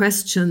related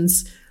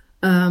questions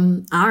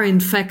are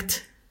in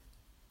fact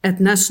at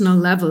national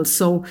level.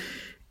 So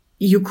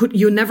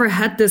you never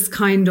had this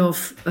kind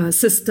of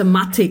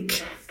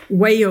systematic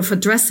way of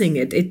addressing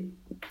it.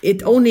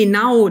 It only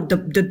now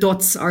the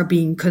dots are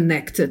being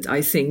connected,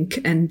 I think,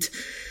 and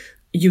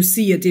you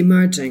see it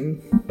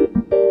emerging.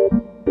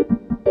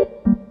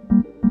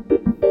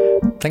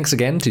 Thanks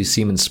again to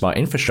Siemens Smart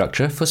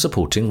Infrastructure for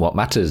supporting What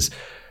Matters.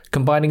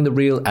 Combining the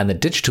real and the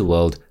digital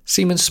world,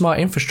 Siemens Smart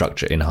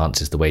Infrastructure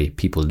enhances the way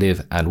people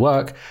live and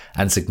work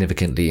and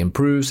significantly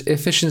improves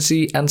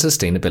efficiency and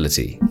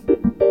sustainability.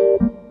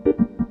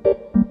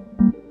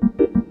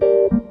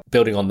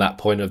 Building on that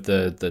point of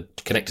the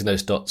connecting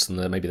those dots and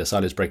maybe the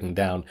silos breaking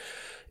down,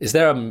 is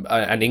there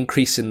an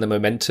increase in the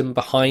momentum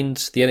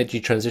behind the energy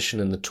transition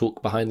and the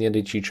talk behind the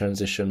energy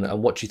transition?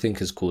 And what do you think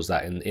has caused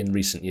that in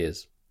recent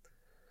years?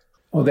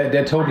 Oh,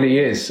 there totally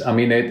is. I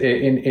mean,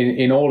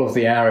 in all of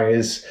the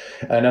areas,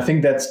 and I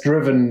think that's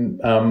driven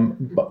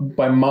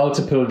by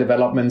multiple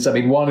developments. I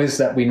mean, one is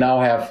that we now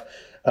have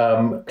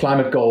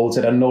climate goals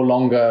that are no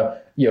longer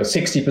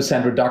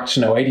 60%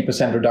 reduction or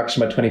 80% reduction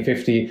by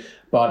 2050,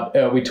 but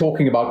we're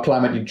talking about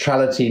climate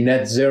neutrality,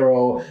 net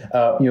zero,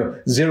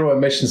 zero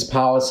emissions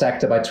power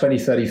sector by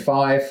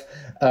 2035.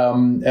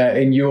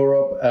 In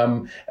Europe,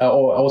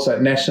 or also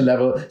at national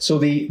level. So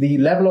the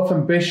level of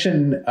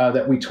ambition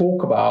that we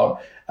talk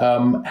about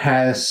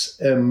has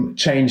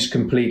changed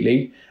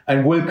completely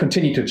and will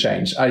continue to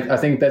change. I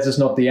think this is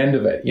not the end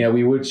of it.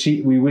 We will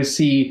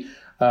see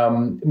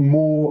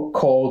more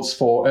calls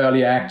for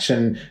early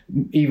action,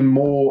 even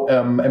more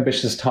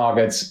ambitious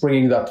targets,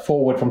 bringing that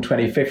forward from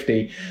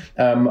 2050.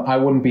 I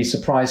wouldn't be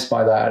surprised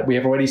by that. We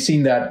have already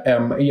seen that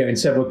in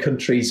several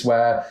countries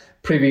where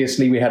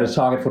previously we had a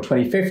target for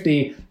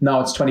 2050, now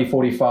it's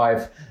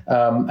 2045,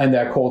 and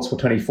there are calls for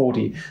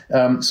 2040.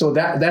 So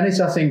that is,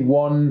 I think,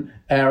 one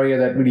area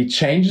that really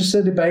changes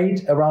the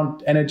debate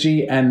around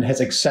energy and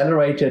has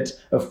accelerated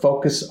a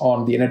focus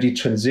on the energy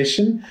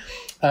transition.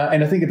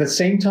 And I think at the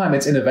same time,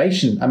 it's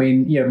innovation. I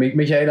mean,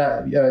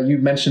 Michaela, you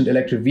mentioned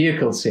electric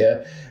vehicles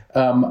here.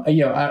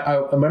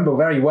 I remember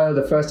very well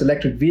the first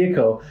electric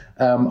vehicle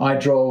I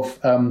drove,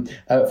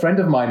 a friend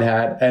of mine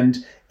had,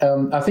 and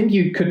I think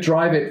you could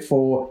drive it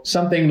for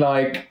something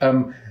like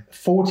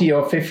 40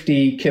 or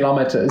 50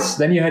 kilometers.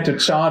 Then you had to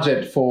charge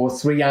it for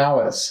 3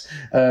 hours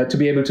to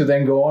be able to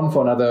then go on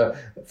for another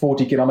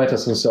 40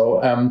 kilometers or so.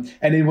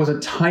 And it was a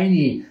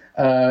tiny,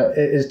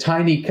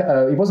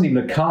 it wasn't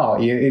even a car.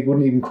 It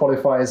wouldn't even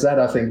qualify as that,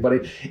 I think.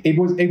 But it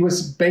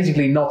was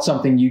basically not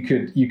something you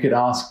could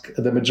ask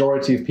the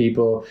majority of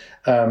people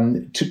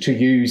to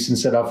use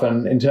instead of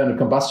an internal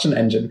combustion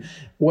engine.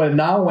 Well,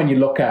 now when you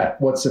look at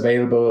what's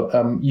available,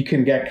 you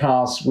can get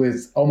cars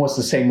with almost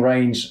the same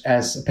range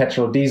as a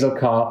petrol or diesel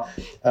car,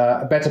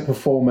 better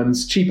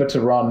performance, cheaper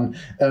to run.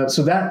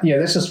 So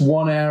that's just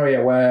one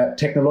area where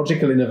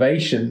technological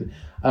innovation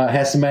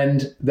has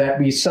meant that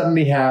we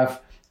suddenly have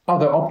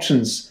other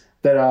options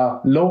that are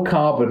low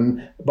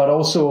carbon, but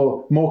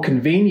also more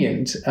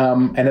convenient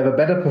and have a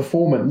better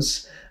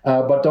performance,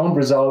 but don't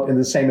result in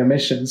the same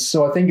emissions.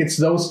 So I think it's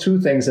those two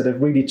things that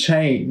have really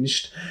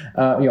changed.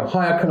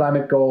 Higher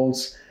climate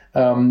goals,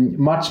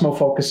 much more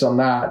focus on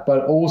that,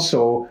 but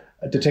also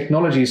the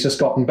technology has just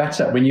gotten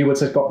better.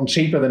 Renewables have gotten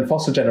cheaper than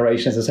fossil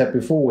generations, as I said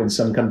before, in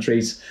some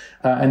countries.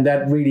 And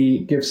that really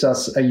gives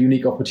us a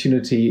unique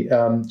opportunity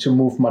to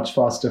move much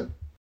faster.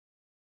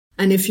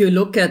 And if you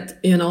look at,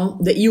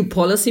 the EU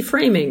policy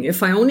framing,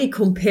 if I only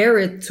compare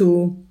it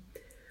to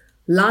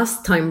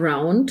last time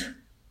round,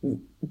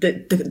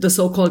 the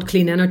so-called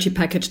clean energy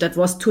package, that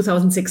was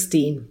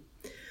 2016.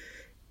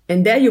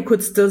 And there you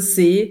could still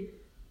see,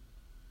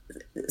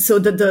 so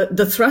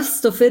the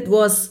thrust of it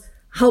was,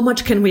 how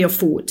much can we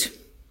afford?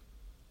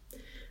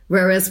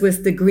 Whereas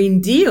with the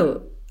Green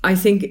Deal, I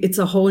think it's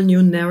a whole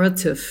new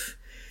narrative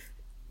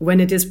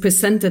when it is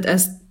presented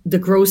as the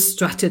growth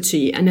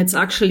strategy. And it's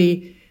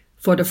actually,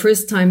 for the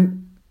first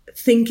time,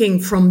 thinking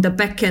from the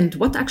back end,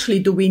 what actually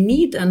do we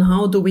need and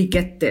how do we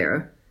get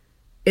there?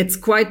 It's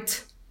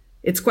quite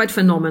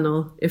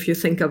phenomenal if you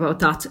think about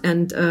that.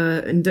 And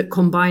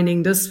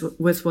combining this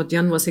with what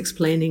Jan was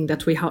explaining,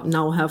 that we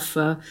now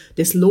have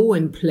this law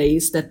in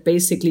place that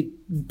basically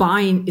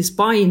is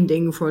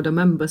binding for the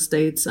member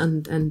states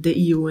and the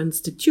EU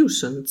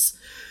institutions.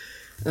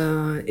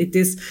 It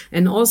is,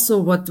 and also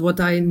what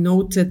I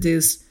noted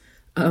is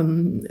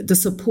the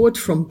support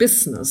from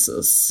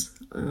businesses.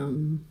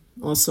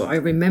 Also, I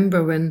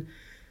remember when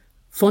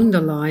von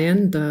der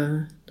Leyen,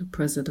 the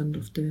president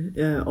of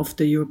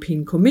the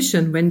European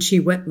Commission, when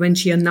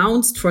she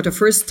announced for the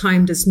first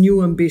time this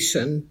new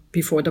ambition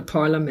before the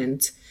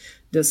Parliament,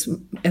 this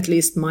at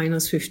least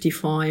minus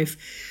 55,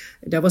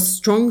 there was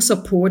strong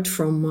support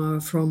from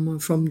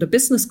the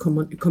business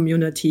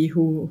community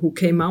who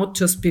came out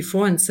just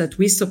before and said,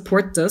 we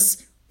support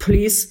this.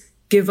 Please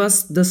give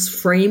us this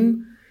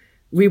frame.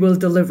 We will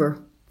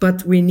deliver,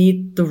 but we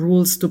need the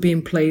rules to be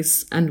in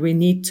place and we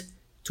need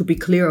to be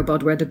clear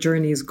about where the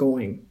journey is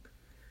going.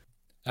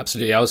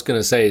 Absolutely. I was going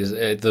to say is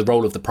the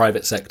role of the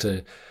private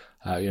sector.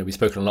 We've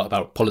spoken a lot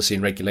about policy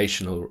and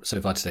regulation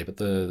so far today, but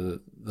the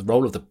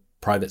role of the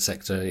private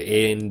sector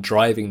in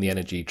driving the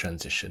energy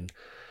transition,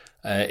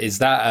 is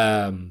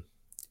that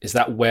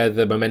where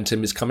the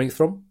momentum is coming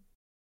from?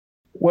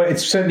 Well,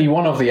 it's certainly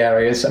one of the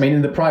areas. I mean,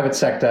 in the private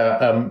sector,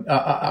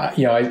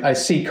 I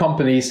see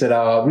companies that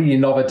are really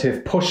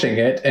innovative, pushing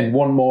it and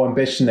want more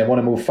ambition. They want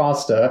to move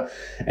faster,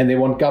 and they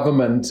want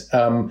government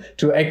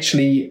to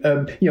actually,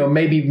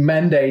 maybe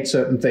mandate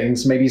certain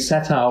things, maybe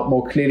set out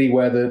more clearly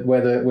where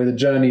the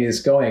journey is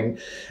going.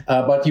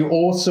 But you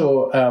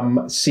also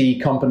see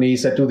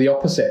companies that do the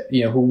opposite.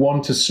 Who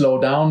want to slow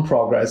down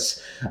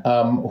progress,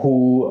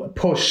 who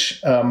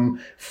push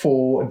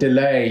for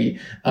delay,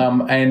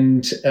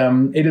 and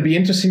it'll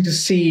be interesting to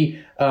see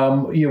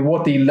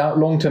what the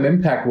long-term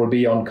impact will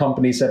be on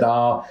companies that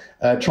are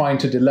trying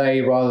to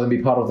delay rather than be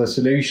part of the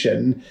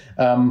solution.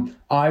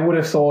 I would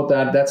have thought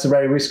that that's a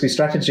very risky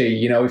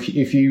strategy.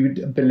 If you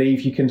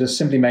believe you can just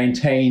simply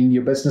maintain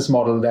your business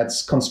model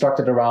that's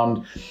constructed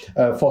around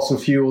fossil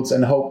fuels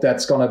and hope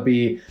that's going to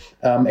be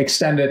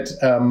extended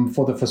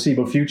for the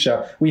foreseeable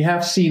future. We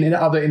have seen in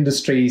other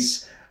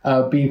industries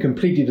being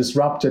completely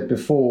disrupted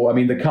before. I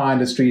mean, the car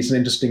industry is an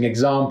interesting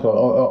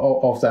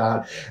example of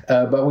that.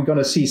 But we're going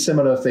to see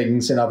similar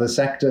things in other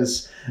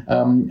sectors.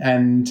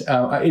 And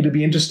it'll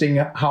be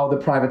interesting how the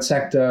private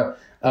sector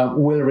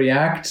will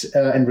react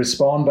and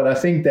respond. But I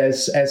think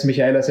there's, as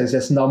Michaela says,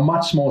 there's now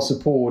much more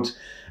support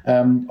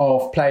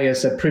of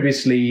players that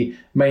previously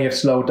may have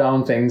slowed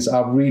down things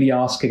are really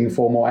asking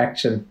for more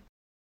action.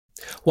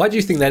 Why do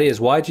you think that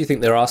is? Why do you think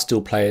there are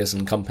still players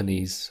and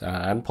companies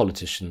and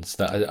politicians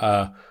that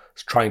are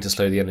trying to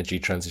slow the energy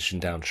transition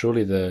down?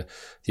 Surely the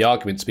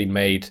argument's been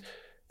made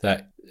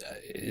that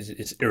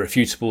it's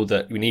irrefutable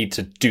that we need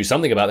to do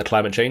something about the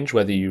climate change,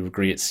 whether you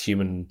agree it's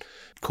human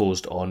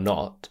caused or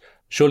not.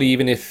 Surely,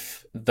 even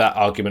if that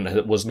argument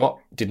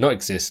did not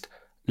exist,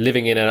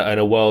 living in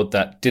a world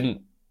that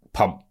didn't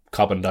pump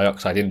carbon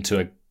dioxide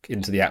into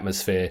the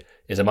atmosphere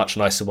is a much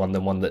nicer one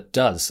than one that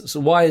does. So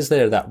why is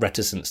there that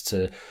reticence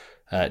to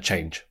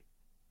change?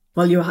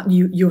 Well,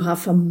 you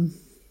have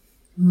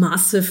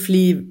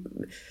massively.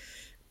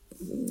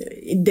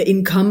 The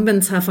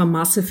incumbents have a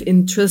massive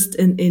interest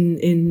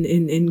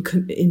in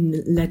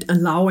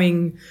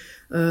allowing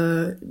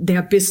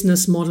their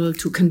business model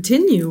to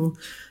continue,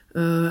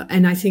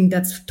 and I think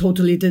that's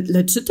totally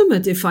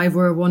legitimate. If I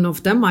were one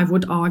of them, I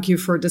would argue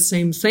for the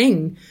same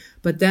thing.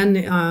 But then,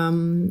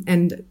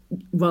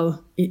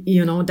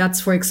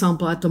 that's, for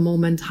example, at the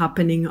moment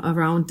happening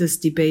around this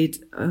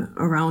debate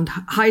around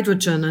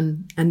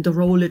hydrogen and the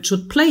role it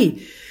should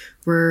play,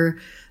 where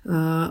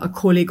a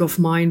colleague of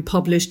mine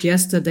published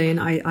yesterday, and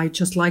I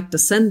just like the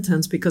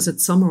sentence because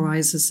it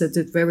summarizes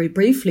it very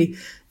briefly.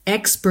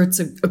 Experts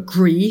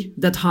agree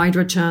that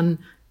hydrogen,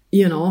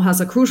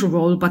 has a crucial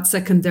role, but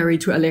secondary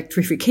to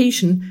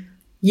electrification,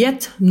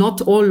 yet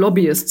not all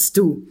lobbyists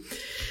do.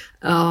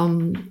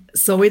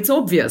 So it's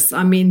obvious.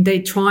 I mean,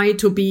 they try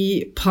to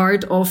be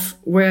part of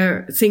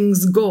where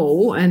things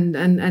go,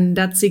 and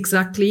that's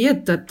exactly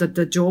it. That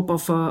the job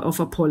of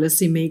a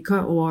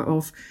policymaker or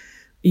of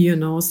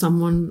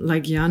someone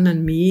like Jan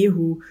and me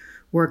who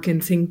work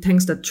in think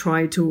tanks that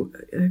try to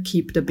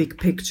keep the big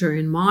picture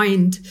in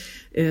mind,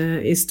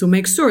 is to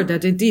make sure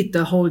that indeed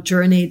the whole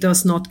journey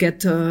does not get,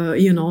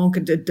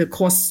 the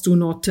costs do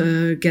not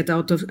get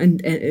out of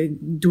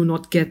and do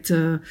not get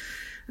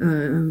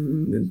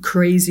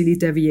crazily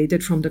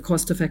deviated from the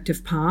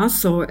cost-effective path.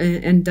 So,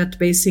 and that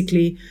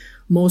basically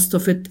most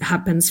of it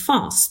happens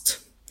fast.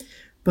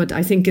 But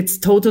I think it's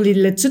totally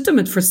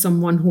legitimate for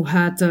someone who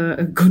had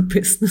a good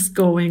business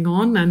going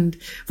on and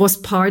was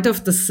part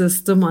of the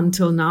system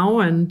until now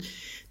and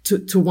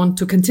to want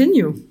to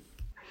continue.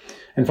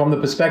 And from the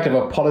perspective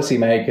of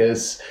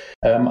policymakers,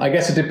 I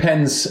guess it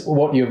depends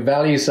what your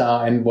values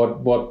are and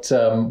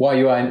why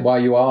you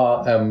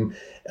are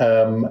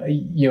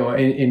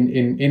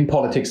in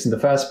politics in the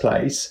first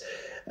place.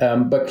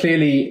 But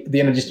clearly,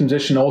 the energy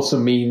transition also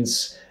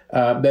means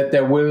that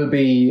there will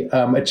be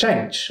a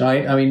change,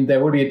 right? I mean,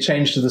 there will be a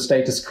change to the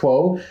status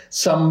quo.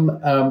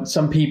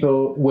 Some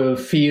people will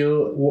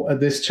feel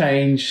this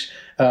change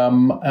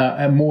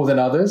more than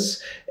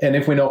others, and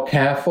if we're not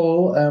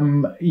careful,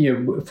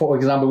 for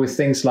example, with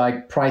things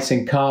like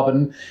pricing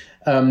carbon,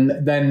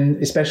 then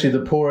especially the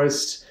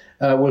poorest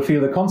will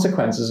feel the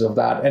consequences of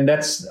that, and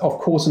that's of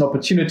course an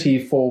opportunity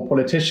for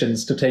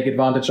politicians to take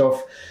advantage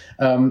of,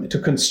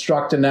 to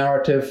construct a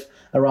narrative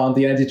around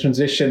the energy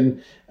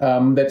transition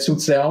that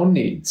suits their own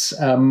needs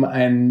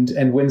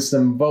and wins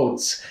them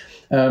votes.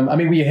 I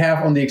mean, we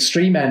have on the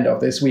extreme end of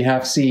this, we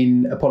have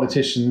seen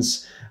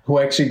politicians who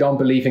actually don't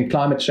believe in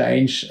climate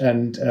change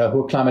and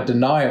who are climate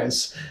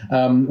deniers.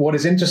 What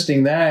is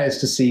interesting there is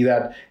to see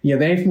that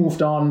they've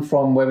moved on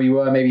from where we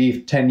were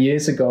maybe 10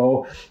 years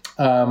ago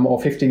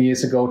or 15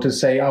 years ago to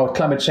say,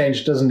 climate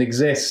change doesn't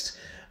exist.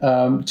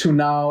 To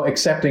now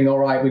accepting, all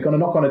right, we're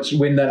not going to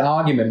win that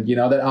argument.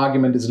 That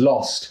argument is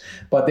lost.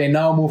 But they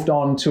now moved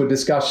on to a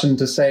discussion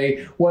to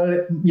say,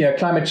 well,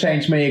 climate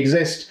change may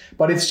exist,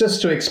 but it's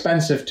just too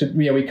expensive to,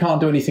 we can't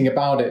do anything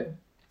about it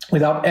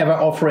without ever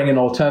offering an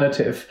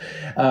alternative.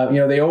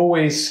 They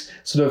always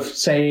sort of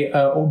say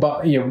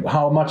about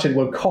how much it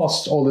will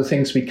cost, all the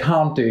things we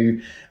can't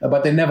do,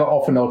 but they never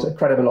offer a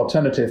credible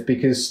alternative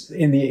because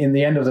in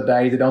the end of the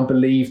day, they don't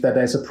believe that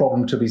there's a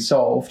problem to be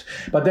solved.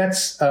 But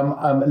that's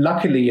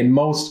luckily in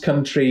most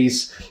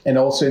countries and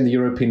also in the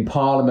European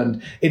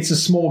Parliament, it's a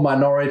small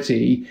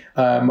minority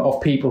of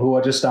people who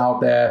are just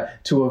out there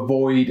to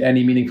avoid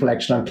any meaningful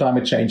action on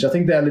climate change. I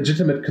think there are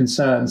legitimate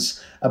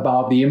concerns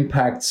about the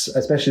impacts,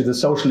 especially the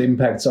social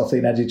impacts of the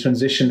energy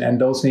transition, and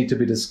those need to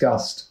be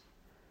discussed.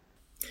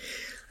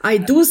 I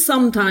do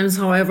sometimes,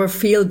 however,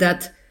 feel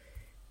that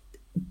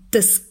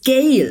the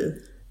scale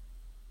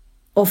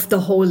of the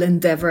whole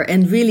endeavor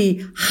and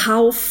really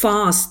how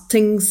fast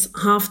things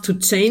have to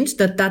change,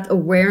 that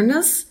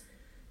awareness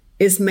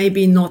is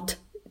maybe not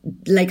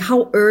like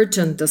how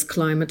urgent this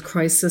climate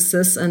crisis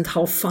is and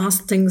how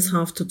fast things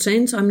have to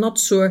change. I'm not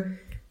sure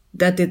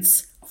that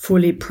it's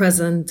fully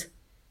present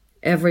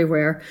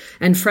everywhere.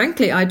 And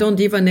frankly, I don't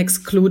even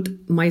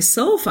exclude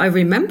myself. I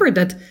remember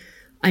that,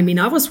 I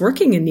was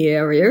working in the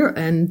area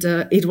and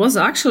it was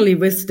actually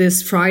with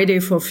this Friday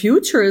for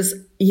Futures,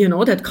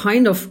 that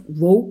kind of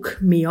woke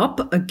me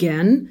up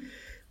again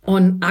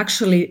on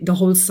actually the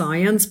whole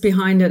science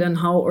behind it and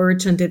how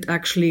urgent it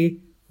actually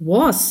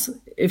was,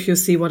 if you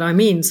see what I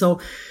mean. So,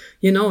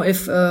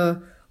 if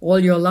all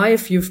your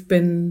life you've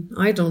been,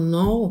 I don't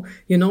know,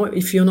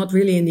 if you're not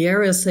really in the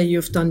area, say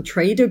you've done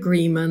trade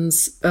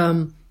agreements,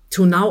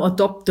 to now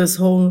adopt this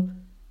whole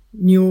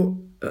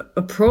new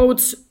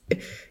approach,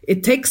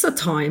 it takes some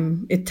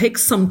time,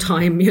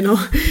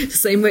 the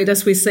same way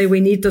as we say we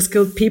need the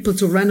skilled people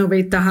to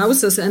renovate the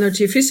houses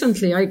energy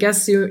efficiently. I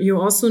guess you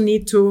also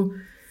need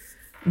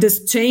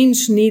this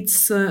change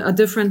needs a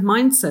different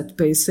mindset,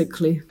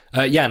 basically.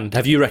 Jan,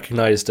 have you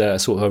recognized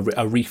sort of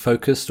a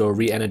refocused or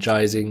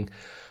re-energizing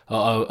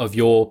of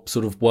your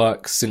sort of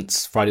work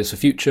since Fridays for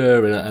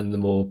Future and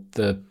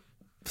the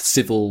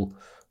civil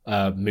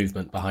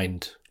movement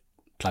behind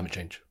climate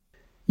change?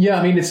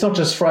 Yeah, it's not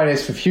just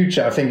Fridays for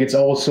Future. I think it's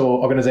also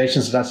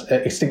organizations like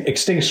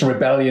Extinction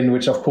Rebellion,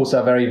 which of course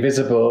are very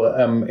visible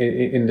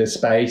in this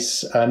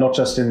space, not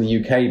just in the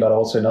UK, but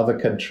also in other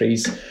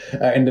countries,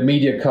 and the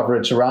media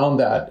coverage around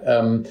that,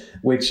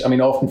 which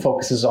often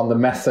focuses on the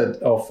method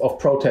of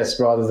protest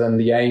rather than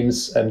the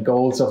aims and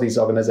goals of these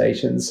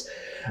organizations.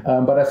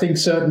 But I think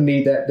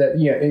certainly that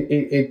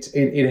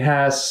it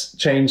has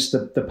changed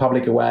the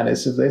public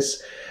awareness of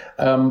this.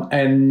 My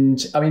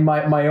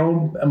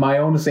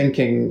own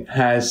thinking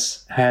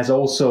has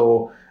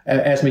also,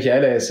 as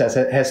Michaela says,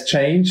 has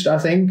changed. I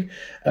think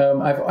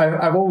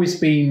I've always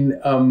been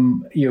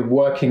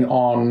working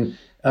on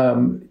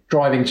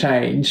driving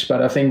change,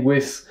 but I think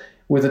with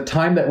the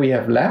time that we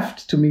have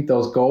left to meet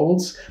those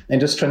goals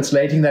and just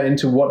translating that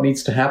into what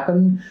needs to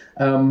happen,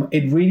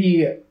 it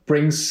really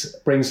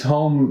brings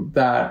home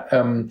that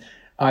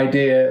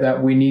idea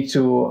that we need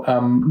to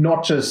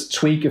not just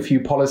tweak a few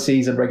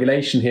policies and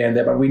regulation here and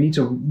there, but we need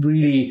to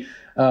really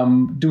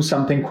do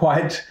something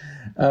quite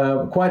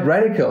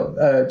radical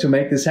to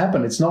make this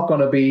happen. It's not going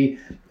to be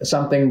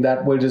something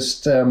that will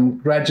just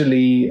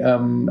gradually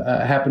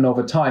happen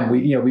over time.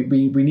 We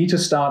need to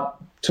start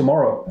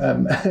tomorrow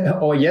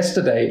or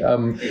yesterday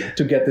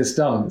to get this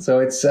done. So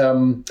it's.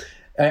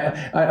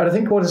 I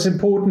think what is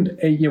important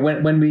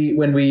when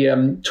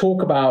we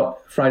talk about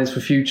Fridays for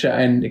Future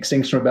and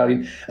Extinction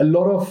Rebellion, a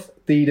lot of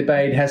the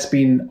debate has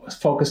been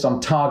focused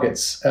on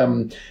targets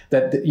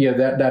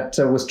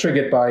that was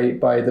triggered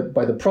by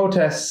the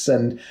protests,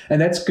 and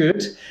that's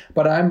good.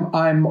 But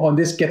I'm on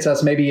this gets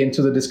us maybe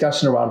into the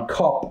discussion around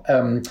COP.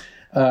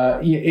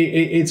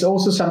 It's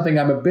also something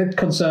I'm a bit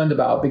concerned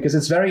about, because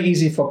it's very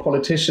easy for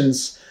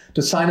politicians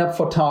to sign up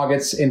for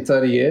targets in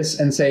 30 years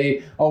and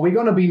say, oh, we're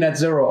going to be net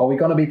zero, or we're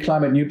going to be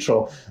climate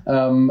neutral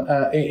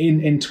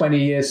in 20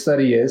 years,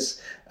 30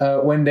 years,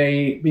 when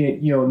they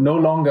no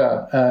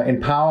longer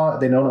in power,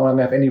 they no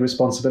longer have any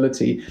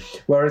responsibility.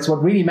 Whereas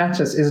what really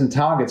matters isn't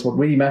targets. What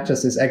really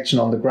matters is action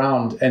on the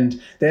ground.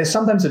 And there's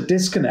sometimes a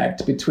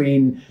disconnect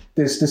between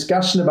this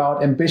discussion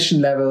about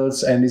ambition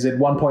levels and is it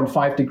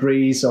 1.5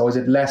 degrees or is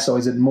it less or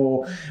is it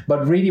more?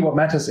 But really what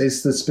matters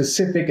is the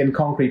specific and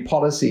concrete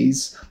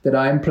policies that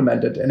are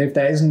implemented. And if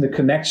there isn't a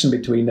connection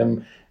between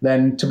them,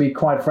 then to be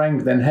quite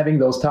frank, then having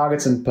those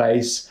targets in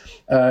place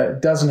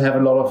doesn't have a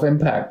lot of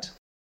impact.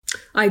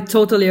 I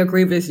totally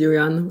agree with you,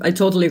 Jan. I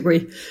totally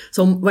agree.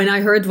 So when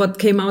I heard what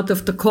came out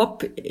of the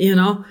COP,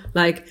 and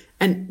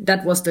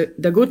that was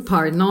the good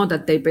part,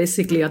 that they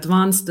basically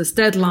advanced this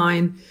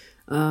deadline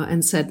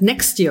and said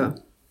next year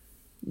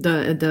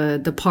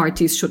the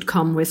parties should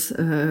come with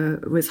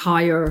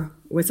higher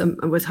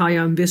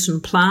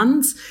ambition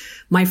plans.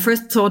 My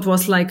first thought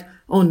was like,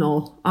 oh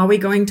no, are we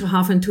going to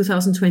have in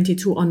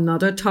 2022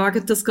 another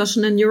target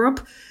discussion in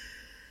Europe?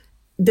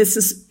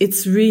 This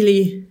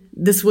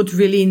would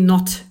really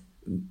not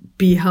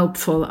be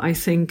helpful, I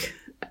think.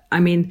 I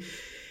mean,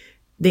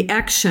 the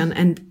action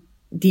and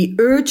the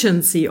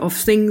urgency of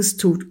things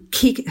to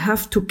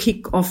have to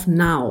kick off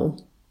now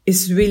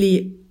is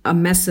really a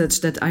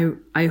message that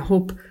I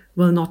hope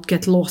will not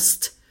get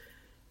lost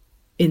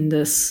in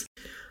this.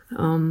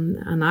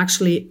 And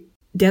actually,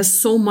 there's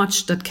so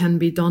much that can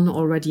be done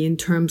already in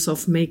terms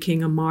of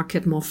making a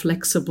market more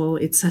flexible,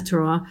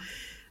 etc.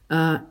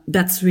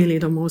 That's really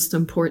the most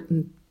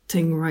important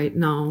thing right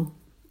now,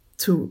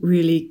 to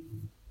really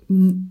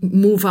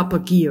move up a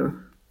gear.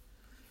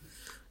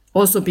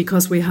 Also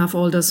because we have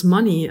all this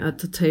money at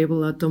the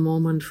table at the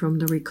moment from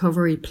the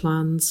recovery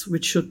plans,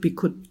 which should be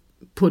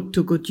put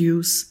to good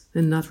use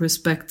in that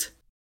respect.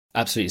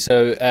 Absolutely.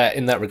 So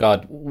in that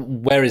regard,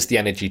 where is the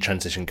energy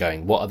transition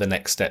going? What are the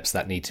next steps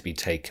that need to be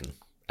taken?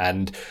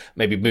 And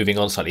maybe moving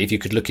on slightly, if you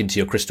could look into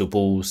your crystal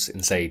balls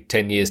in, say,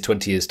 10 years,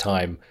 20 years'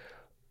 time,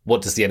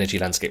 what does the energy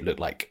landscape look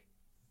like?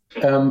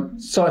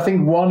 So I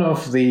think one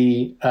of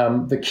the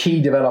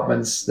key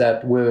developments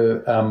that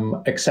will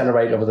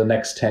accelerate over the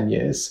next 10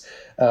 years,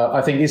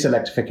 I think, is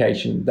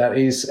electrification. That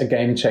is a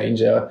game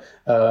changer,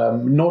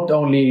 not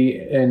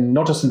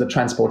just in the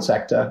transport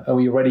sector.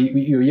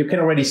 You can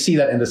already see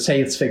that in the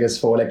sales figures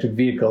for electric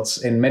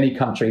vehicles in many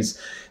countries.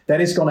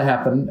 That is going to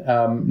happen,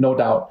 no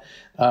doubt.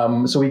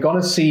 So we're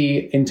going to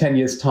see in 10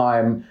 years'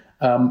 time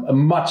a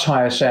much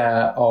higher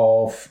share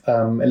of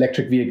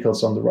electric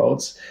vehicles on the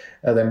roads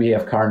than we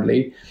have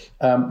currently.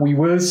 We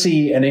will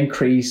see an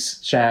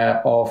increased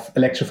share of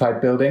electrified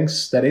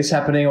buildings. That is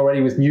happening already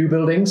with new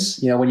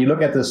buildings. When you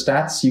look at the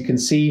stats, you can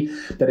see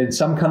that in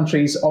some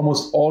countries,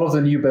 almost all of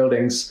the new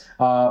buildings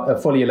are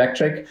fully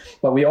electric.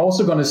 But we're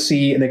also going to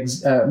see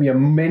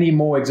many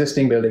more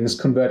existing buildings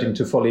converting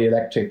to fully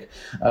electric.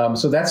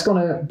 So that's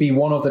going to be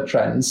one of the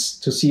trends,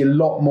 to see a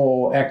lot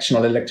more action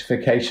on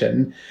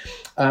electrification.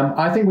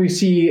 I think we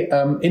see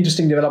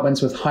interesting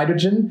developments with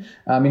hydrogen.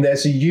 I mean,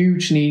 there's a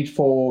huge need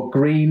for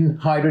green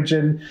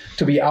hydrogen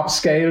to be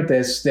upscaled.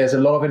 There's a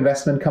lot of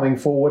investment coming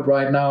forward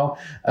right now.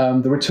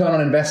 The return on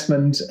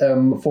investment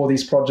for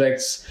these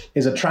projects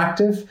is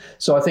attractive.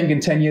 So I think in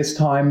 10 years'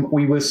 time,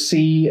 we will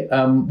see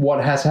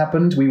what has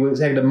happened. We will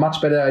get a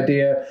much better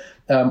idea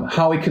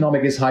how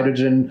economic is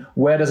hydrogen?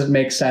 Where does it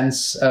make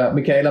sense?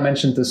 Michaela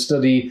mentioned the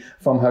study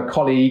from her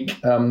colleague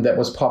that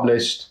was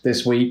published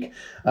this week,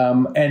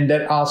 and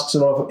that asks a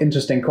lot of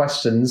interesting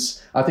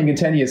questions. I think in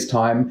 10 years'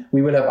 time,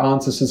 we will have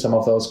answers to some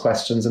of those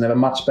questions and have a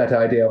much better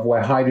idea of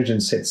where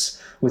hydrogen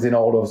sits within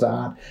all of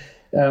that.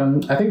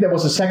 I think there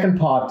was a second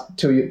part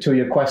to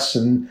your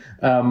question,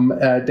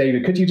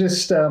 David. Could you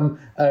just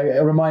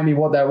remind me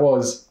what that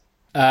was?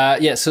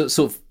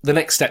 So the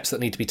next steps that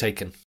need to be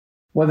taken.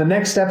 Well, the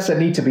next steps that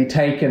need to be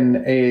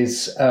taken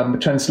is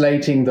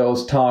translating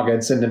those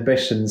targets and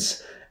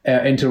ambitions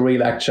into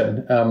real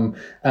action.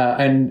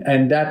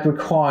 And that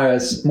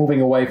requires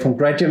moving away from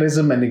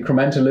gradualism and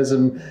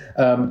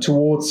incrementalism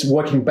towards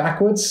working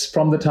backwards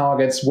from the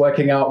targets,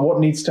 working out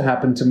what needs to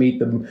happen to meet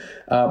them,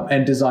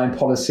 and design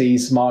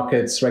policies,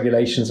 markets,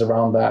 regulations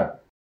around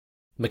that.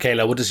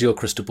 Michaela, what does your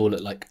crystal ball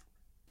look like?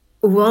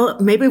 Well,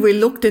 maybe we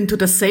looked into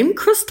the same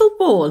crystal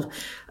ball.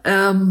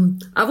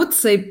 I would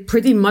say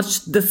pretty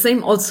much the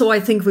same. Also, I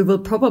think we will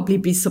probably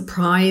be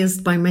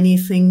surprised by many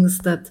things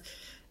that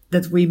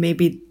we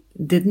maybe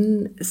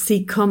didn't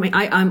see coming.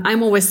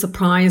 I'm always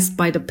surprised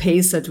by the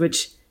pace at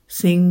which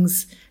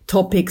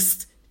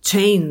topics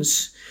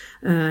change,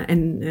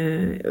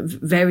 and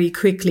very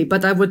quickly.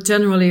 But I would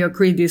generally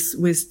agree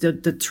with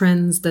the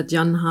trends that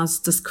Jan has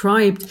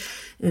described.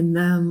 And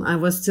I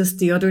was just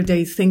the other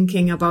day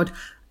thinking about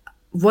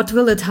what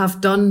will it have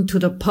done to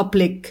the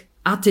public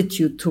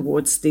attitude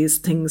towards these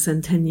things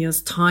in 10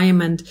 years'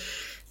 time. And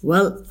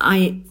well,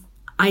 I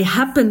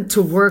happened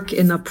to work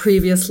in a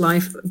previous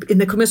life in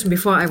the Commission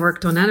before I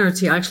worked on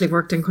energy. I actually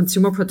worked in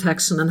consumer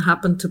protection and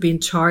happened to be in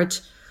charge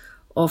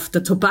of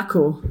the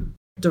tobacco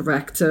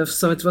directive.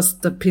 So it was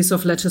the piece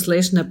of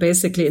legislation that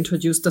basically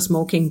introduced the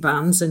smoking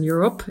bans in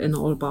Europe in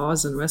all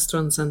bars and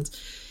restaurants, and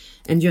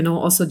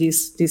also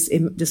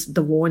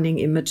the warning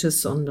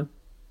images on the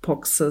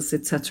boxes,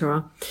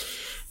 etc.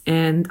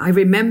 And I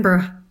remember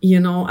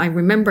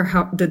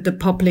how the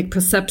public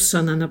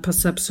perception and the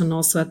perception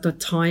also at the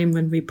time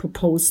when we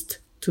proposed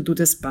to do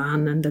this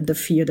ban, and then the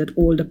fear that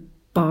all the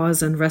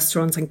bars and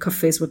restaurants and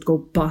cafes would go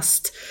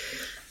bust.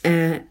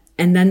 And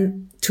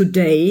then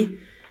today,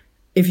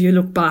 if you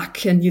look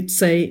back and you'd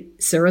say,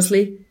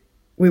 seriously,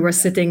 we were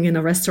sitting in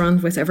a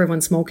restaurant with everyone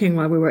smoking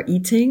while we were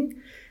eating,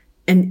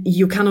 and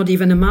you cannot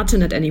even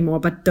imagine it anymore.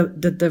 But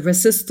the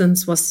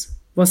resistance was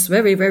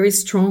very, very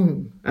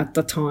strong at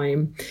the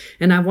time.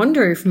 And I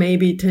wonder if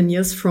maybe 10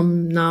 years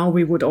from now,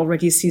 we would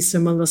already see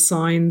similar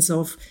signs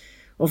of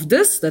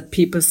this, that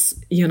people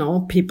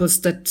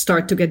that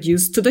start to get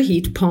used to the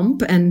heat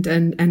pump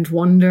and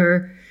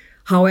wonder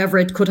however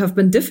it could have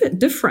been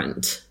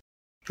different.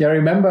 Yeah, I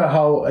remember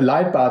how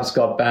light bulbs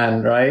got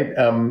banned, right?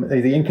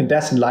 The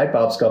incandescent light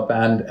bulbs got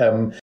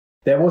banned.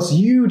 There was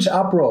huge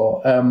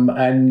uproar,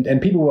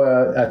 and people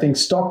were, I think,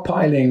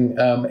 stockpiling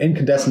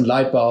incandescent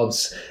light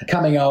bulbs,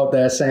 coming out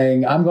there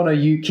saying, I'm going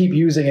to keep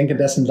using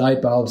incandescent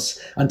light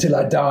bulbs until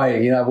I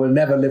die. We'll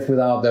never live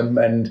without them,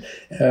 and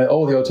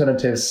all the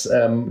alternatives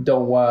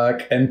don't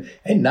work. And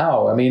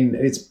now, I mean,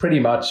 it's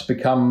pretty much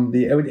become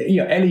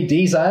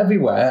LEDs are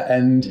everywhere,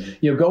 and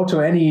you go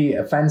to any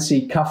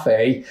fancy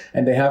cafe,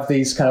 and they have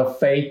these kind of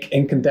fake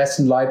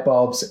incandescent light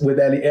bulbs with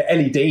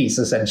LEDs,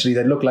 essentially,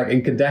 that look like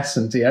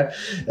incandescent, yeah.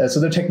 So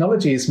the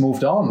technology has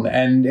moved on,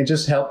 and it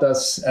just helped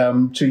us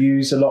to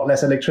use a lot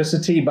less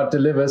electricity, but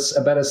delivers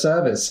a better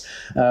service.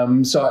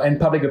 And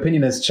public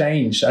opinion has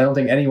changed. I don't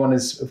think anyone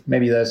is.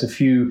 Maybe there's a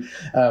few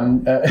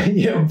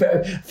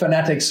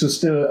fanatics who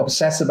still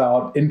obsess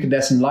about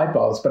incandescent light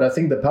bulbs, but I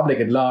think the public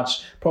at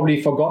large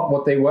probably forgot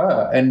what they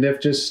were, and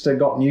they've just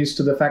gotten used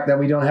to the fact that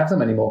we don't have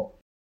them anymore.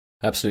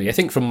 Absolutely. I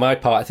think from my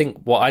part,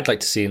 what I'd like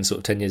to see in sort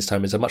of 10 years'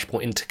 time is a much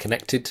more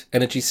interconnected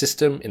energy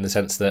system, in the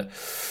sense that,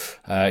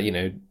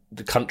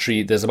 the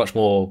country, there's a much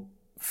more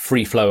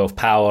free flow of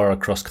power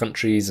across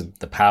countries, and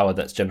the power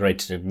that's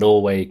generated in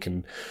Norway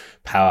can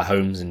power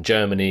homes in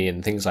Germany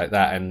and things like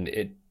that. And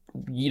it,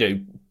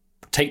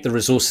 take the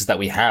resources that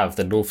we have,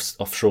 the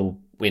offshore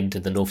wind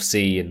in the North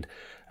Sea, and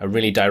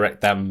really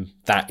direct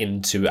that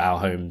into our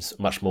homes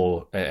much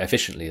more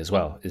efficiently as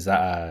well. Is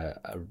that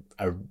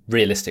a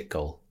realistic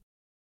goal?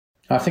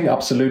 I think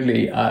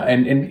absolutely.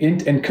 And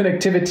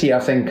connectivity, I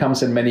think,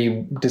 comes in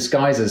many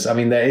disguises. I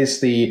mean, there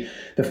is the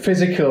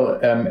physical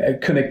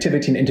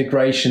connectivity and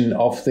integration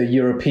of the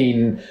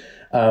European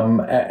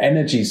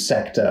energy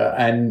sector,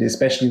 and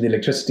especially the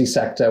electricity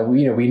sector.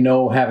 We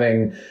know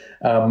having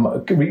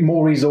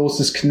more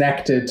resources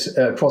connected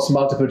across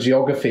multiple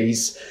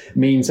geographies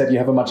means that you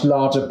have a much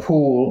larger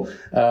pool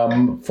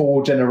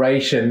for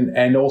generation,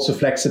 and also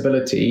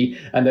flexibility,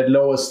 and that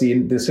lowers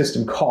the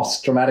system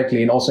cost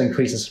dramatically and also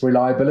increases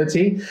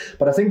reliability.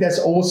 But I think there's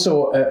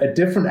also a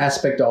different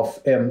aspect of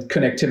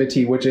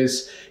connectivity, which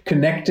is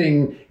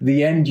connecting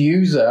the end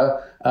user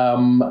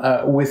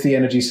with the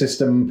energy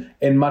system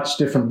in much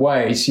different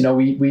ways.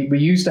 We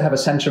used to have a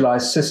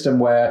centralized system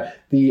where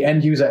the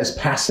end user is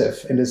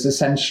passive and is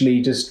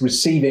essentially just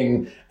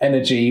receiving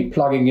energy,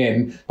 plugging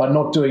in, but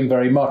not doing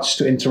very much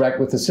to interact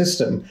with the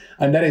system.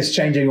 And that is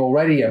changing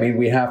already. I mean,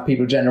 we have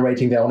people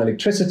generating their own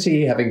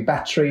electricity, having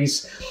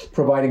batteries,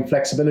 providing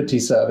flexibility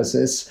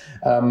services,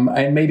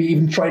 and maybe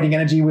even trading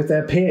energy with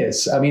their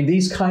peers. I mean,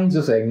 these kinds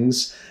of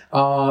things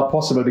are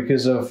possible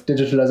because of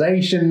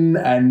digitalization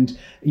and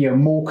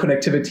more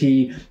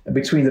connectivity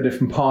between the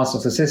different parts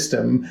of the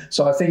system.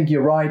 So I think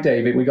you're right,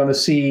 David. We're going to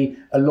see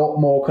a lot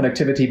more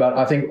connectivity, but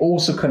I think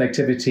also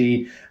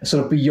connectivity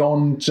sort of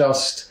beyond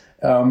just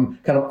kind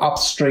of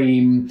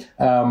upstream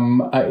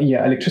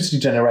electricity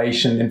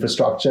generation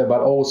infrastructure,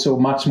 but also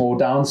much more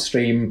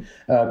downstream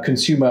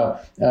consumers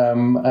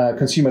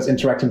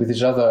interacting with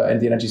each other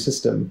and the energy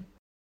system.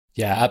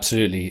 Yeah,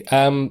 absolutely.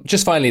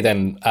 Just finally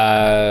then,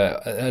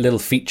 a little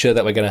feature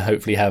that we're going to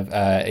hopefully have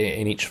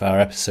in each of our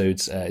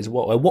episodes is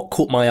what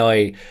caught my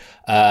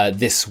eye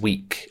this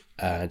week.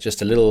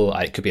 Just a little,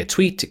 it could be a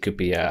tweet, it could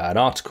be an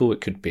article,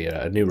 it could be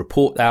a new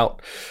report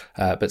out,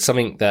 but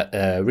something that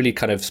really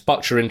kind of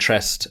sparked your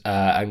interest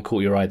and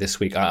caught your eye this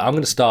week. I'm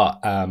going to start.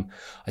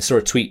 I saw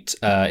a tweet.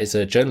 It's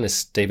a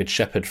journalist, David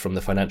Shepherd from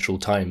the Financial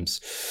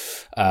Times.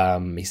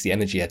 He's the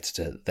energy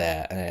editor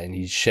there, and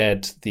he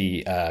shared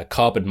the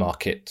carbon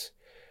market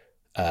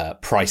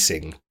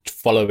pricing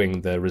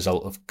following the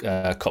result of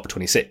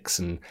COP26,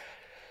 and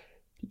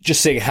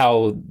just seeing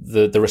how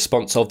the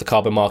response of the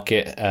carbon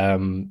market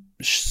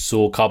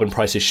saw carbon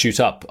prices shoot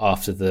up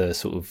after the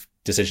sort of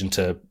decision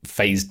to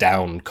phase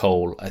down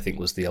coal, I think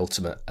was the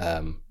ultimate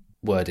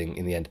wording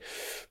in the end.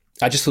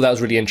 I just thought that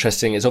was really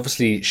interesting. It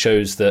obviously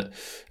shows that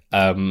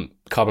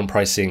carbon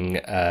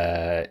pricing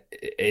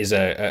is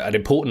an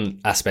important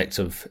aspect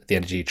of the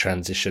energy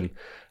transition,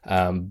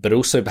 but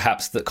also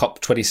perhaps that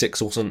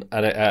COP26 wasn't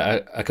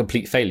a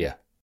complete failure.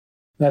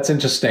 That's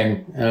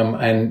interesting,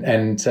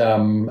 I've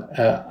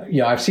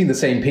seen the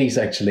same piece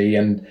actually,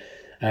 and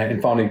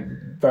found it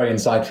very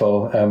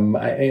insightful.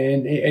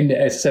 And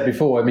as I said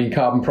before, I mean,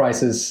 carbon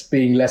prices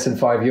being less than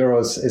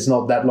 €5 is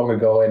not that long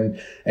ago, and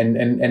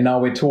now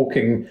we're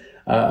talking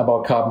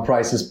about carbon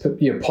prices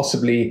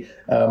possibly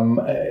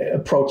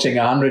approaching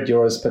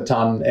 €100 per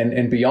ton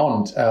and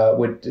beyond,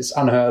 which is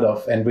unheard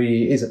of, and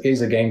really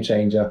is a game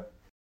changer.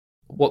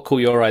 What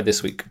caught your eye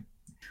this week?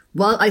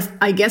 Well,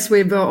 I guess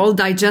we were all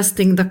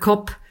digesting the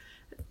COP,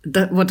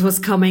 what was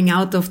coming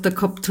out of the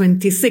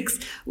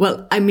COP26.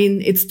 Well, I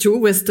mean, it's true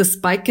with the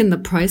spike in the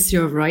price,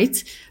 you're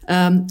right.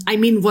 I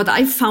mean, what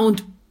I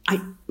found,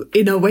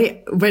 in a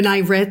way, when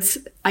I read,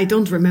 I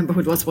don't remember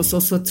who it was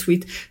also a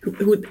tweet,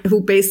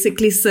 who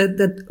basically said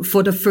that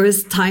for the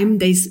first time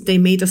they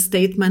made a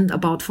statement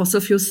about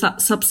fossil fuel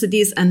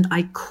subsidies, and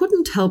I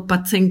couldn't help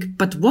but think,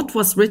 but what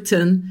was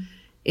written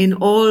in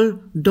all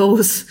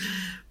those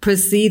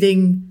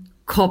preceding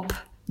COP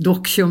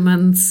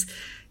documents?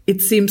 It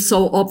seems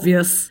so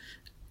obvious.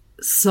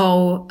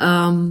 So,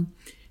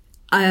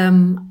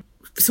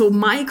 so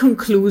my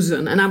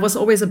conclusion, and I was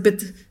always a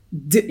bit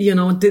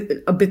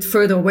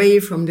further away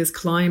from this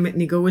climate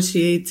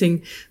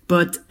negotiating,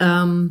 but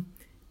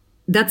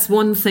that's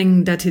one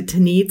thing that it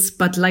needs.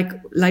 But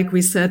like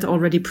we said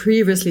already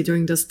previously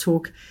during this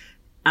talk,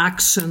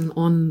 action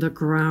on the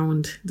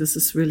ground. This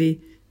is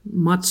really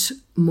much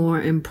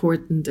more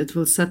important. It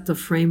will set the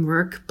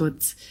framework,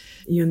 but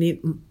you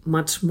need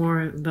much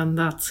more than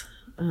that.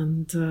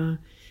 And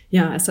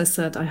as I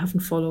said, I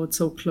haven't followed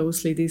so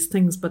closely these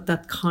things, but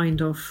that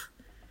kind of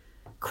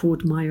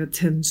caught my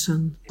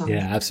attention.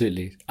 Yeah,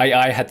 absolutely.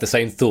 I had the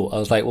same thought. I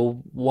was like,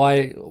 well,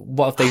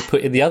 what have they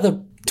put in the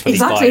other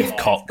 25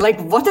 COP? Like,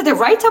 what did they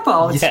write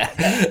about? Yeah.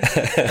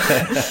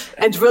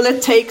 And will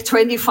it take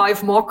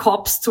 25 more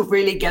COPs to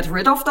really get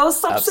rid of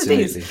those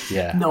subsidies? Absolutely.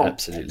 Yeah, no,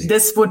 absolutely.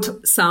 This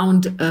would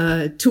sound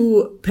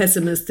too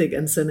pessimistic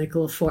and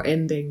cynical for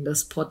ending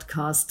this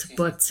podcast,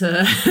 but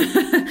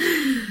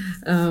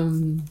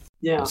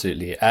yeah.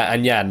 Absolutely.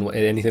 And Jan,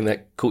 anything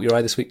that caught your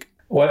eye this week?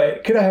 Well,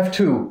 could I have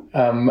two?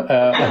 One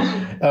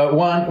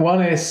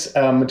is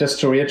just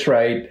to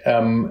reiterate,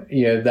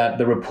 that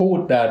the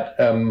report that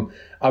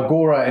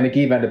Agora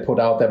Energiewende put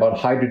out there about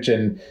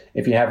hydrogen,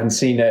 if you haven't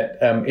seen it,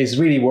 is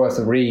really worth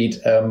a read.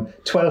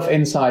 12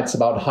 insights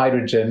about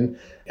hydrogen.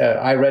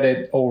 I read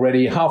it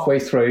already halfway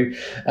through,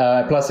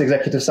 plus the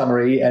executive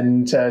summary,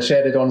 and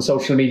shared it on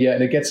social media,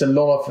 and it gets a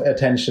lot of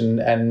attention,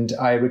 and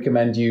I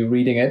recommend you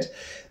reading it.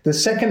 The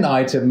second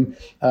item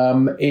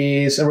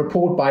is a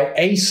report by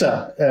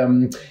ACER,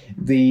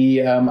 the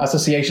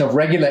Association of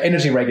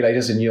Energy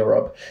Regulators in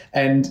Europe.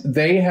 And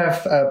they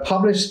have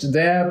published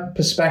their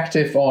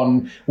perspective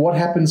on what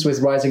happens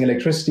with rising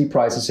electricity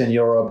prices in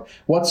Europe,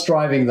 what's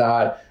driving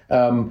that,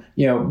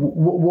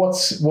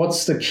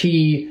 what's the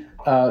key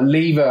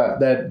lever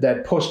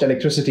that pushed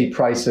electricity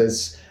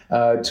prices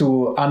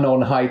to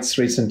unknown heights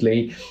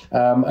recently.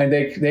 And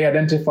they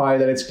identify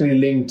that it's clearly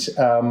linked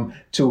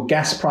to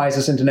gas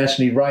prices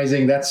internationally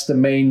rising. That's the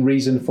main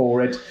reason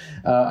for it.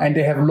 And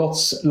they have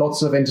lots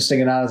of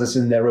interesting analysis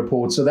in their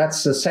report. So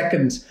that's the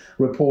second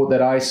report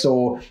that I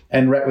saw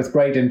and read with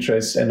great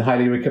interest, and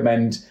highly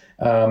recommend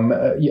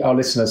our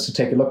listeners to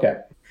take a look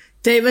at.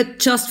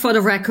 David, just for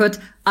the record,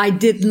 I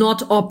did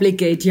not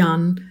obligate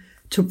Jan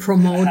to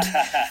promote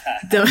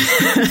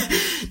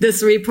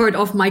this report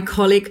of my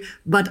colleague,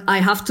 but I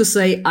have to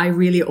say I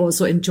really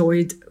also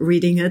enjoyed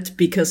reading it,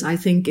 because I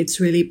think it's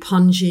really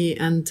punchy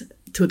and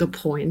to the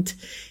point,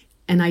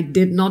 and I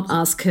did not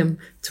ask him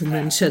to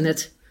mention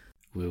it.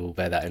 We will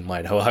bear that in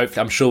mind.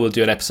 I'm sure we'll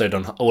do an episode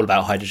on all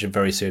about hydrogen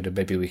very soon, and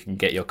maybe we can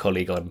get your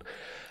colleague on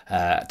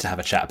to have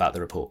a chat about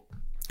the report.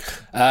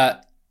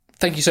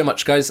 Thank you so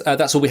much, guys.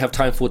 That's all we have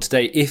time for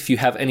today. If you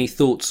have any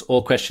thoughts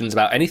or questions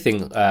about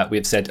anything we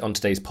have said on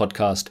today's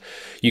podcast,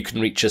 you can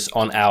reach us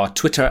on our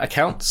Twitter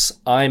accounts.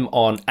 I'm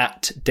on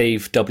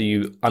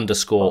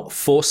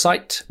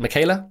 @DaveW_Foresight.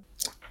 Michaela?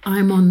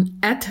 I'm on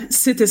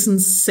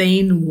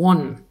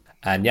 @CitizensSane1.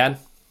 And Jan?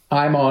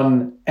 I'm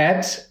on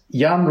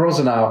 @Jan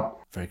Rosenau.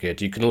 Very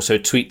good. You can also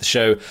tweet the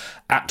show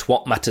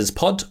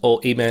 @WhatMattersPod or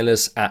email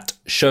us at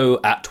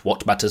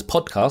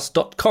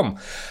show@whatmatterspodcast.com.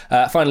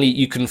 Finally,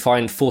 you can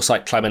find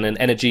Foresight Climate and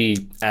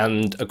Energy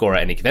and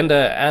Agora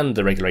Energiewende and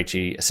the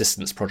Regulatory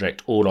Assistance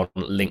Project all on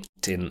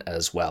LinkedIn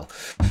as well.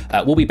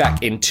 We'll be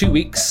back in 2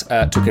 weeks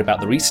talking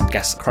about the recent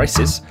gas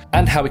crisis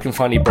and how we can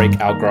finally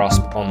break our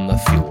grasp on the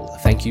fuel.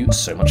 Thank you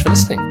so much for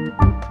listening.